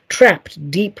 emotions trapped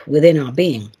deep within our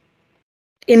being.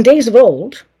 In days of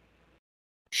old,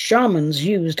 shamans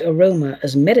used aroma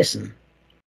as medicine.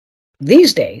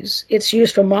 These days, it's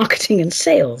used for marketing and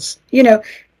sales.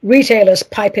 Retailers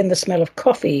pipe in the smell of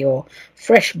coffee or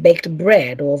fresh baked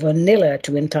bread or vanilla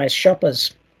to entice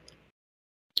shoppers.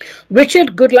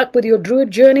 Richard, good luck with your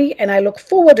druid journey, and I look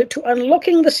forward to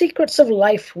unlocking the secrets of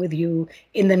life with you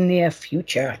in the near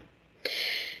future.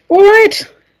 All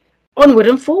right, onward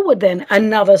and forward then.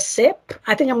 Another sip.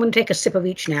 I think I'm going to take a sip of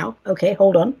each now. Okay,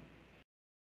 hold on.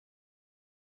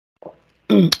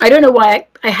 I don't know why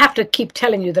I have to keep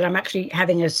telling you that I'm actually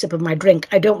having a sip of my drink.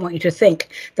 I don't want you to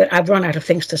think that I've run out of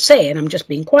things to say and I'm just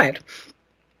being quiet.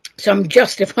 So I'm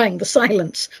justifying the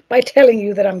silence by telling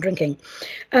you that I'm drinking.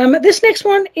 This next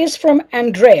one is from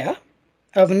Andrea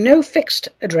of no fixed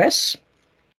address,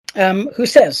 who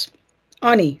says,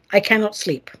 Ani, I cannot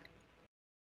sleep.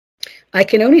 I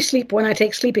can only sleep when I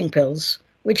take sleeping pills,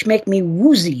 which make me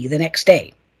woozy the next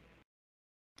day.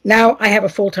 Now I have a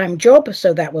full-time job,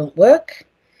 so that won't work.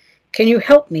 Can you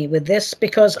help me with this,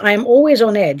 because I am always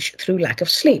on edge through lack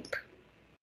of sleep?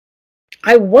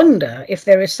 I wonder if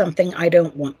there is something I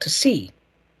don't want to see.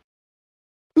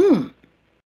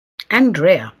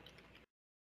 Andrea,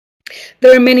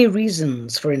 there are many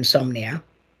reasons for insomnia,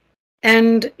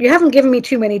 and you haven't given me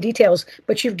too many details,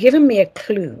 but you've given me a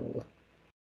clue.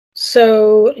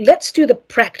 So let's do the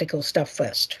practical stuff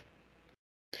first.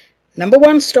 Number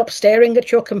one, stop staring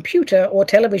at your computer or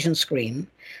television screen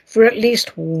for at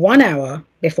least 1 hour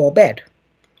before bed.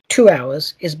 2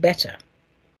 hours is better.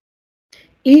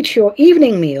 Eat your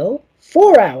evening meal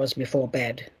 4 hours before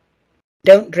bed.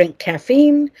 Don't drink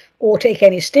caffeine or take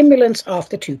any stimulants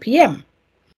after 2 p.m.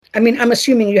 I mean, I'm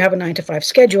assuming you have a 9-to-5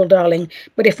 schedule, darling,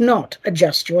 but if not,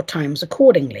 adjust your times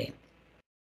accordingly.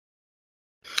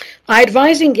 I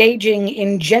advise engaging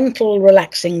in gentle,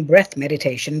 relaxing breath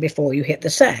meditation before you hit the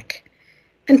sack.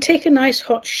 And take a nice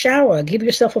hot shower, give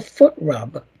yourself a foot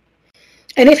rub.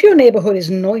 And if your neighborhood is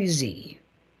noisy,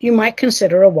 you might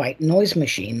consider a white noise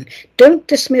machine. Don't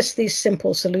dismiss these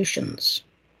simple solutions.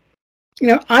 You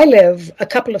know, I live a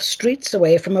couple of streets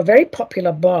away from a very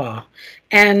popular bar,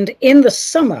 and in the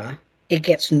summer, it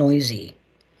gets noisy.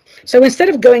 So instead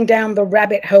of going down the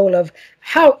rabbit hole of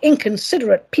how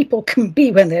inconsiderate people can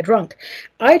be when they're drunk,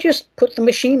 I just put the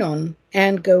machine on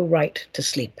and go right to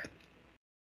sleep.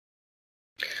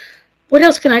 What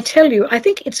else can I tell you? I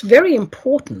think it's very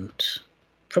important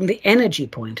from the energy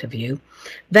point of view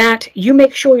that you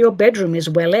make sure your bedroom is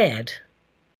well aired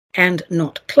and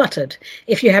not cluttered.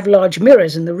 If you have large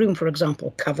mirrors in the room, for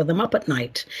example, cover them up at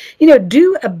night. You know,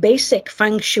 do a basic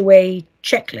feng shui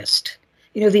checklist.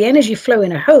 You know, the energy flow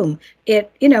in a home,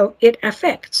 it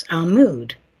affects our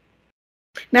mood.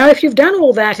 Now, if you've done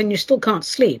all that and you still can't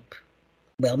sleep,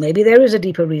 well, maybe there is a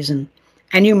deeper reason,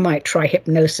 and you might try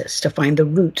hypnosis to find the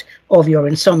root of your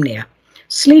insomnia.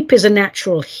 Sleep is a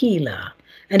natural healer,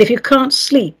 and if you can't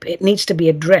sleep, it needs to be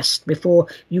addressed before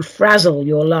you frazzle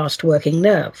your last working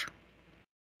nerve.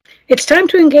 It's time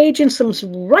to engage in some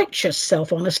righteous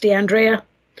self-honesty, Andrea.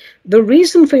 The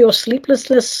reason for your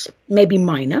sleeplessness may be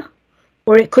minor,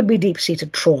 or it could be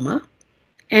deep-seated trauma,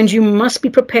 and you must be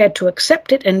prepared to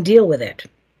accept it and deal with it.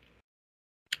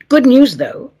 Good news,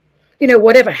 though, you know,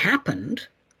 whatever happened,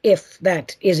 if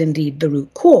that is indeed the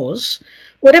root cause,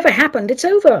 whatever happened, it's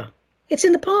over. It's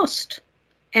in the past.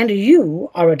 And you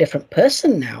are a different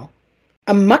person now,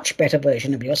 a much better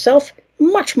version of yourself,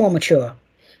 much more mature.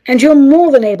 And you're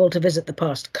more than able to visit the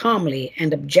past calmly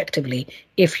and objectively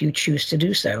if you choose to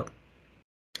do so.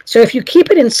 So if you keep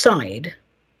it inside,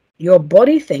 your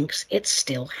body thinks it's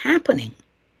still happening.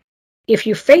 If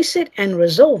you face it and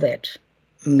resolve it,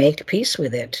 make peace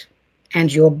with it,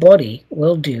 and your body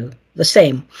will do the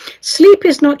same. Sleep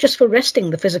is not just for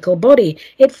resting the physical body.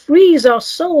 It frees our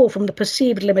soul from the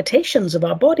perceived limitations of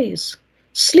our bodies.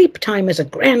 Sleep time is a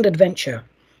grand adventure.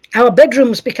 Our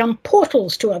bedrooms become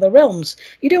portals to other realms.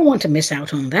 You don't want to miss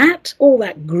out on that, all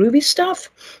that groovy stuff,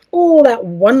 all that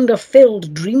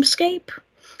wonder-filled dreamscape.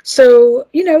 So,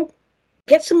 you know,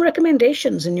 get some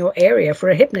recommendations in your area for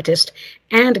a hypnotist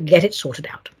and get it sorted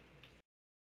out.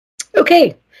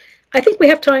 Okay, I think we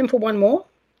have time for one more.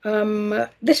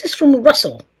 This is from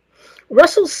Russell.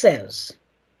 Russell says,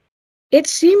 it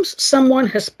seems someone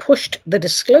has pushed the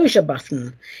disclosure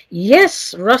button.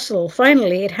 Yes, Russell,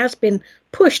 finally it has been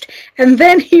pushed. And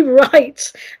then he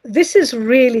writes, this is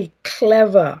really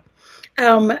clever.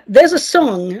 There's a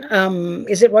song,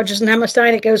 is it Rodgers and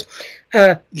Hammerstein? It goes,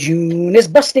 June is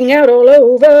busting out all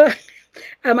over.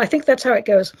 I think that's how it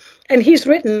goes. And he's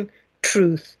written,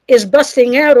 truth is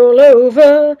busting out all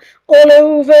over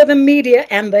the media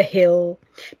and the Hill.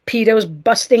 Pedo's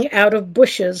busting out of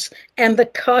bushes, and the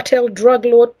cartel drug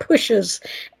lord pushes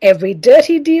every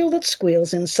dirty deal that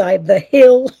squeals inside the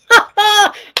Hill.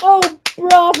 Oh,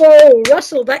 bravo,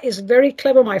 Russell, that is very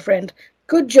clever, my friend.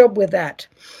 Good job with that.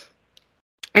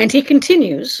 And he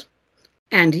continues,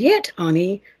 and yet,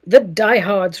 Ani, the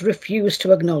diehards refuse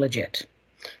to acknowledge it.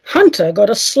 Hunter got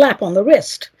a slap on the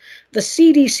wrist. The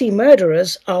CDC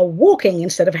murderers are walking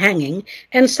instead of hanging,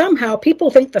 and somehow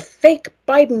people think the fake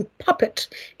Biden puppet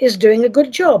is doing a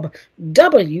good job.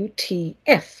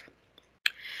 WTF.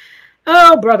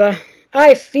 Oh, brother,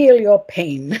 I feel your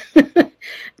pain.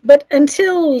 But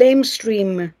until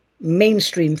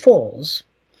mainstream falls,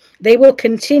 they will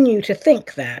continue to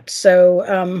think that.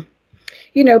 So,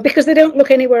 because they don't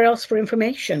look anywhere else for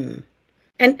information.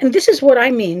 And this is what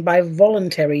I mean by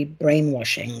voluntary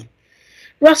brainwashing.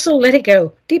 Russell, let it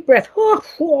go. Deep breath.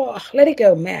 Let it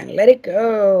go, man. Let it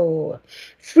go.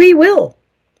 Free will.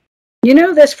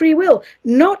 There's free will.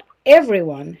 Not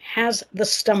everyone has the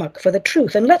stomach for the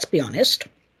truth. And let's be honest.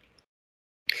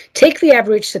 Take the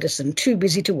average citizen, too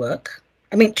busy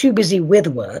with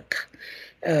work.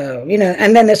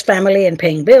 And then there's family and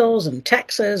paying bills and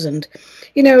taxes. And,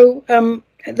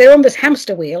 They're on this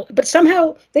hamster wheel, but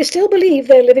somehow they still believe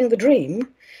they're living the dream,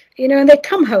 and they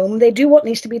come home, they do what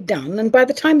needs to be done, and by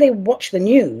the time they watch the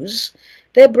news,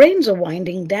 their brains are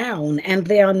winding down and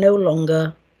they are no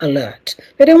longer alert.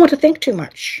 They don't want to think too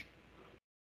much.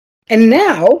 And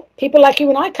now people like you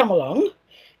and I come along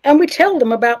and we tell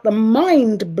them about the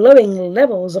mind-blowing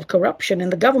levels of corruption in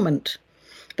the government,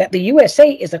 that the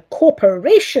USA is a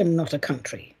corporation, not a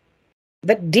country,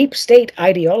 that deep state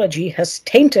ideology has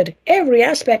tainted every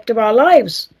aspect of our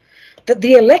lives, that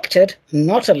the elected,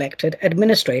 not elected,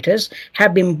 administrators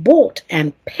have been bought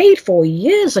and paid for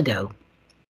years ago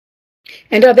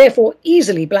and are therefore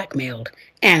easily blackmailed.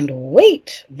 And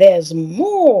wait, there's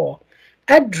more.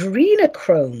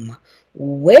 Adrenochrome.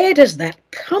 Where does that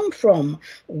come from?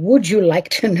 Would you like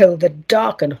to know the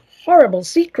dark and horrible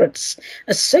secrets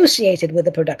associated with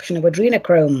the production of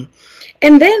adrenochrome?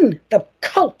 And then the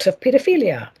cult of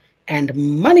pedophilia and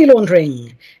money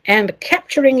laundering and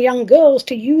capturing young girls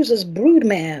to use as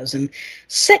broodmares and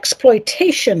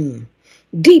sexploitation,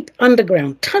 deep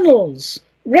underground tunnels,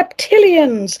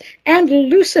 reptilians and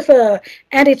Lucifer,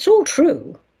 and it's all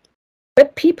true.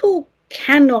 But people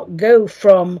cannot go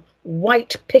from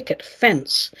white picket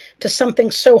fence to something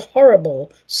so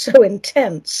horrible, so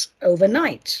intense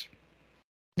overnight.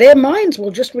 Their minds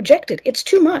will just reject it. It's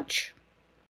too much.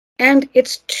 And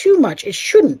it's too much. It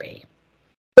shouldn't be.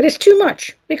 But it's too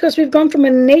much because we've gone from a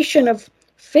nation of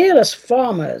fearless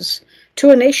farmers to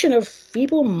a nation of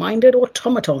feeble-minded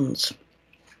automatons.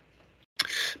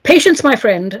 Patience, my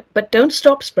friend, but don't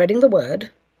stop spreading the word.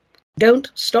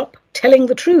 Don't stop telling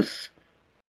the truth.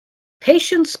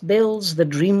 Patience builds the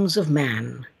dreams of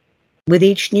man. With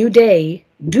each new day,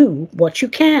 do what you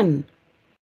can.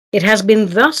 It has been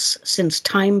thus since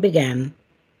time began.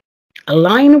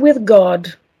 Align with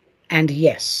God, and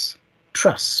yes,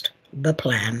 trust the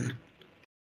plan.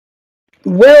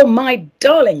 Well, my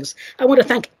darlings, I want to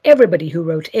thank everybody who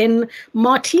wrote in.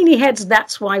 Martini heads,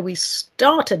 that's why we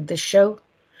started this show,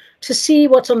 to see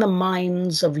what's on the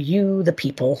minds of you, the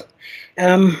people.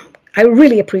 I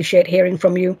really appreciate hearing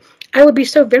from you. I would be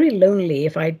so very lonely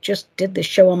if I just did this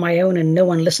show on my own and no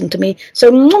one listened to me. So,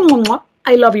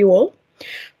 I love you all.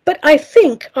 But I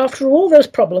think after all those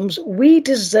problems, we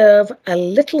deserve a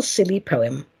little silly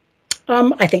poem.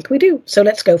 I think we do. So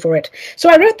let's go for it. So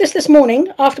I wrote this morning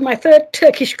after my third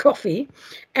Turkish coffee,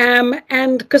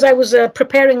 and because I was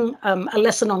preparing a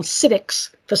lesson on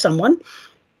civics for someone.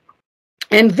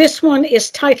 And this one is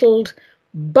titled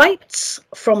Bites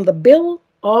from the Bill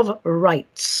of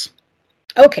Rights.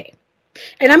 Okay.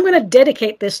 And I'm going to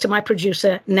dedicate this to my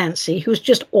producer, Nancy, who's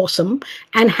just awesome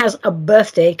and has a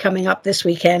birthday coming up this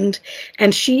weekend.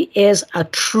 And she is a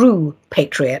true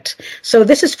patriot. So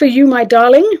this is for you, my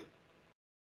darling.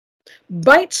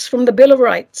 Bites from the Bill of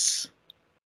Rights.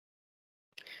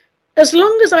 As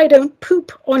long as I don't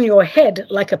poop on your head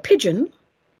like a pigeon,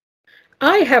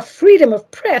 I have freedom of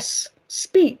press,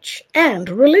 speech, and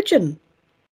religion.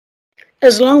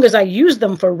 As long as I use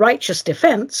them for righteous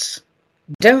defense,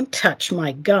 don't touch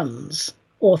my guns,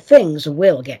 or things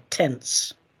will get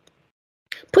tense.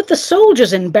 Put the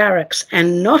soldiers in barracks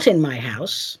and not in my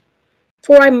house,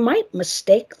 for I might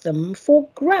mistake them for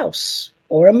grouse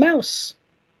or a mouse.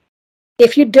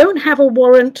 If you don't have a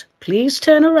warrant, please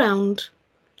turn around.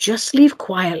 Just leave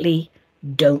quietly,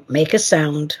 don't make a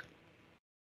sound.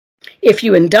 If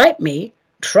you indict me,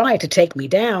 try to take me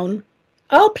down,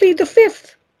 I'll plead the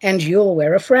fifth, and you'll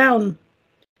wear a frown.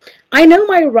 I know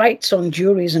my rights on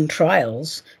juries and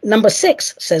trials. Number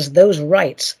 6 says those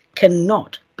rights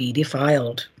cannot be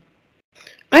defiled.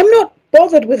 I'm not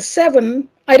bothered with 7.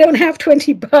 I don't have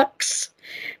 $20.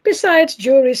 Besides,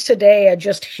 juries today are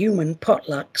just human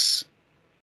potlucks.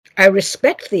 I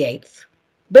respect the 8th,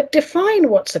 but define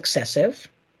what's excessive.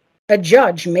 A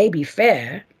judge may be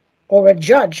fair, or a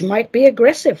judge might be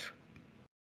aggressive.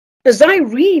 As I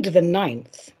read the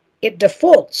 9th, it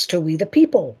defaults to we the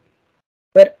people.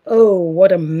 But oh,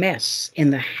 what a mess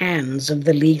in the hands of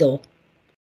the legal.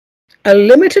 A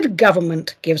limited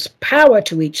government gives power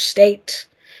to each state.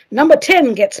 Number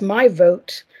 10 gets my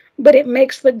vote, but it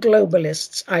makes the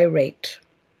globalists irate.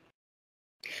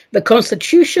 The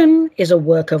Constitution is a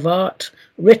work of art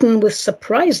written with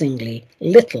surprisingly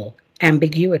little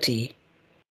ambiguity.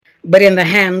 But in the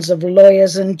hands of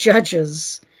lawyers and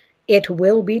judges, it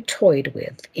will be toyed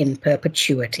with in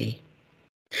perpetuity.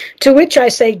 To which I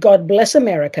say, God bless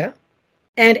America,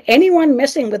 and anyone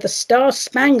messing with the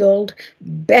Star-Spangled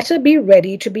better be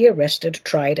ready to be arrested,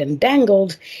 tried, and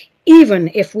dangled, even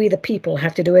if we the people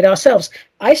have to do it ourselves.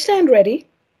 I stand ready.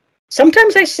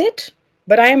 Sometimes I sit,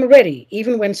 but I am ready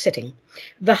even when sitting.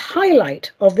 The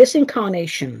highlight of this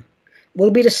incarnation,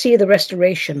 will be to see the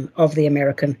restoration of the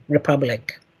American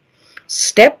Republic.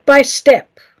 Step by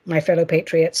step, my fellow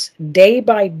patriots, day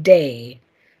by day,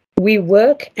 we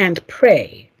work and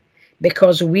pray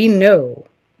because we know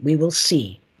we will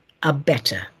see a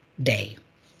better day.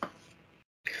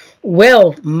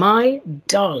 Well, my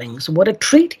darlings, what a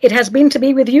treat it has been to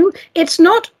be with you. It's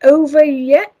not over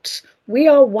yet. We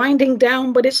are winding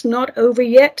down, but it's not over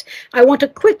yet. I want to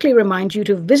quickly remind you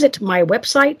to visit my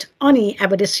website,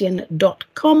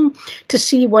 aniavedissian.com, to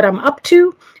see what I'm up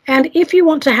to. And if you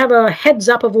want to have a heads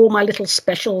up of all my little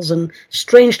specials and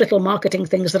strange little marketing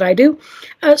things that I do,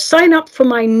 sign up for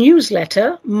my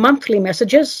newsletter, Monthly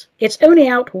Messages. It's only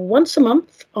out once a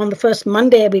month on the first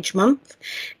Monday of each month.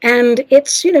 And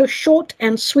it's, short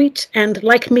and sweet and,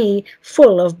 like me,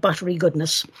 full of buttery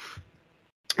goodness.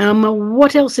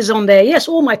 What else is on there? Yes,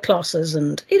 all my classes,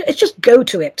 and it's just go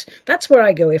to it. That's where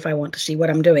I go if I want to see what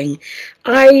I'm doing.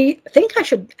 I think I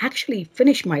should actually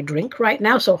finish my drink right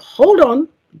now, so hold on.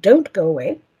 Don't go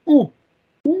away.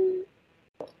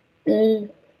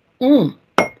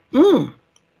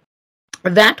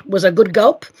 That was a good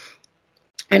gulp,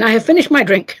 and I have finished my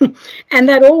drink, and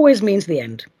that always means the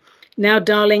end. Now,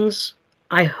 darlings,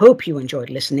 I hope you enjoyed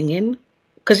listening in,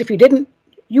 because if you didn't,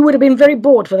 you would have been very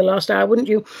bored for the last hour, wouldn't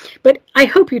you? But I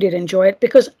hope you did enjoy it,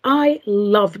 because I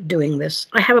love doing this.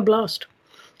 I have a blast.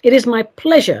 It is my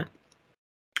pleasure,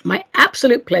 my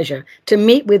absolute pleasure, to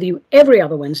meet with you every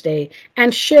other Wednesday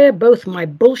and share both my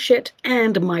bullshit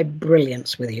and my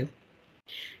brilliance with you.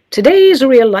 Today's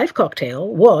real life cocktail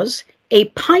was a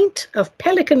pint of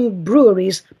Pelican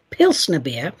Brewery's Pilsner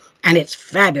beer, and it's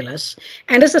fabulous.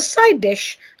 And as a side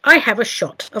dish, I have a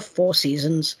shot of Four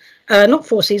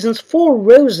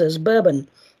Roses bourbon.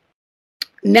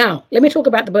 Now, let me talk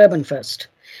about the bourbon first.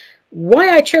 Why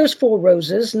I chose Four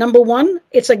Roses: number one,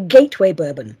 it's a gateway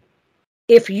bourbon.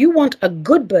 If you want a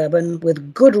good bourbon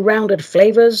with good rounded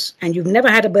flavors and you've never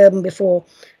had a bourbon before,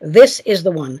 this is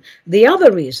the one. The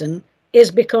other reason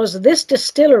is because this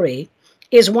distillery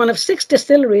is one of 6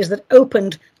 distilleries that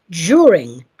opened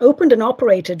and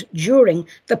operated during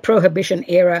the Prohibition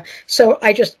era. So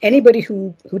anybody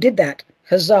who did that,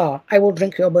 huzzah, I will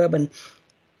drink your bourbon.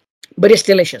 But it's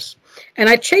delicious. And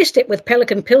I chased it with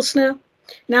Pelican Pilsner.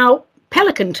 Now,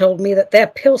 Pelican told me that their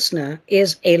Pilsner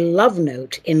is a love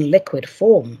note in liquid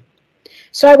form.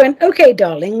 So I went, okay,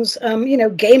 darlings,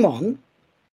 game on.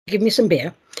 Give me some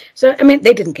beer. So,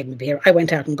 they didn't give me beer. I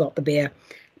went out and got the beer.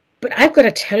 But I've got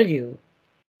to tell you,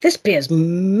 this beer's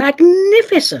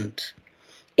magnificent.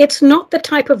 It's not the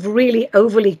type of really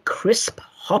overly crisp,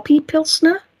 hoppy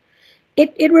Pilsner.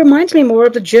 It reminds me more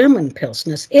of the German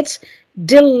Pilsners. It's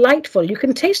delightful. You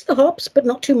can taste the hops, but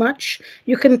not too much.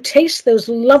 You can taste those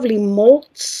lovely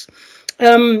malts.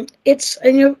 It's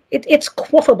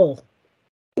quaffable.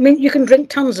 You can drink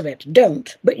tons of it.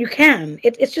 Don't, but you can.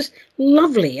 It's just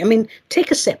lovely.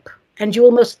 Take a sip, and you will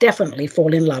most definitely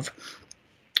fall in love.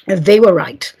 They were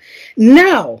right.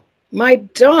 Now, my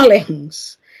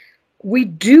darlings, we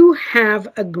do have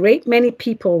a great many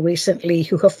people recently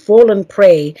who have fallen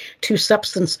prey to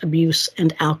substance abuse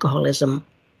and alcoholism.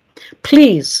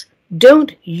 Please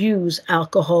don't use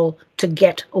alcohol to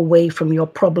get away from your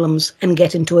problems and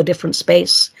get into a different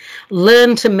space.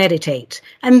 Learn to meditate,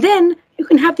 and then you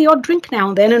can have the odd drink now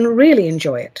and then and really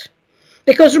enjoy it.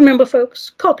 Because remember, folks,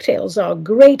 cocktails are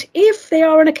great if they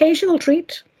are an occasional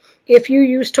treat. If you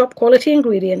use top quality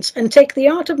ingredients and take the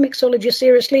art of mixology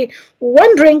seriously,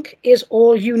 one drink is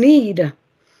all you need.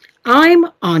 I'm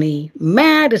Ani,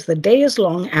 mad as the day is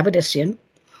long, Abedissian.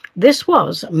 This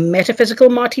was Metaphysical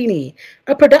Martini,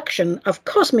 a production of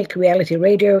Cosmic Reality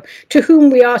Radio, to whom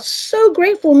we are so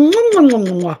grateful.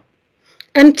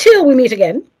 Until we meet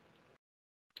again,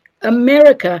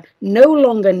 America no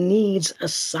longer needs a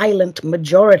silent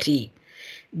majority.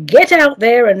 Get out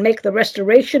there and make the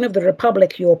restoration of the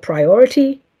Republic your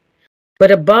priority.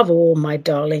 But above all, my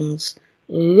darlings,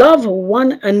 love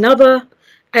one another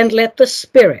and let the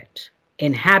spirit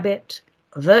inhabit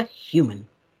the human.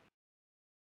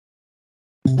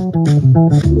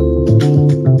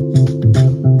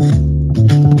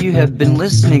 You have been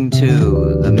listening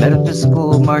to the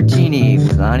Metaphysical Martini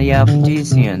with Ani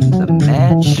Avedissian, the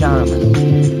Mad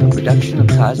Shaman, a production of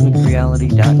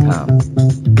CosmicReality.com.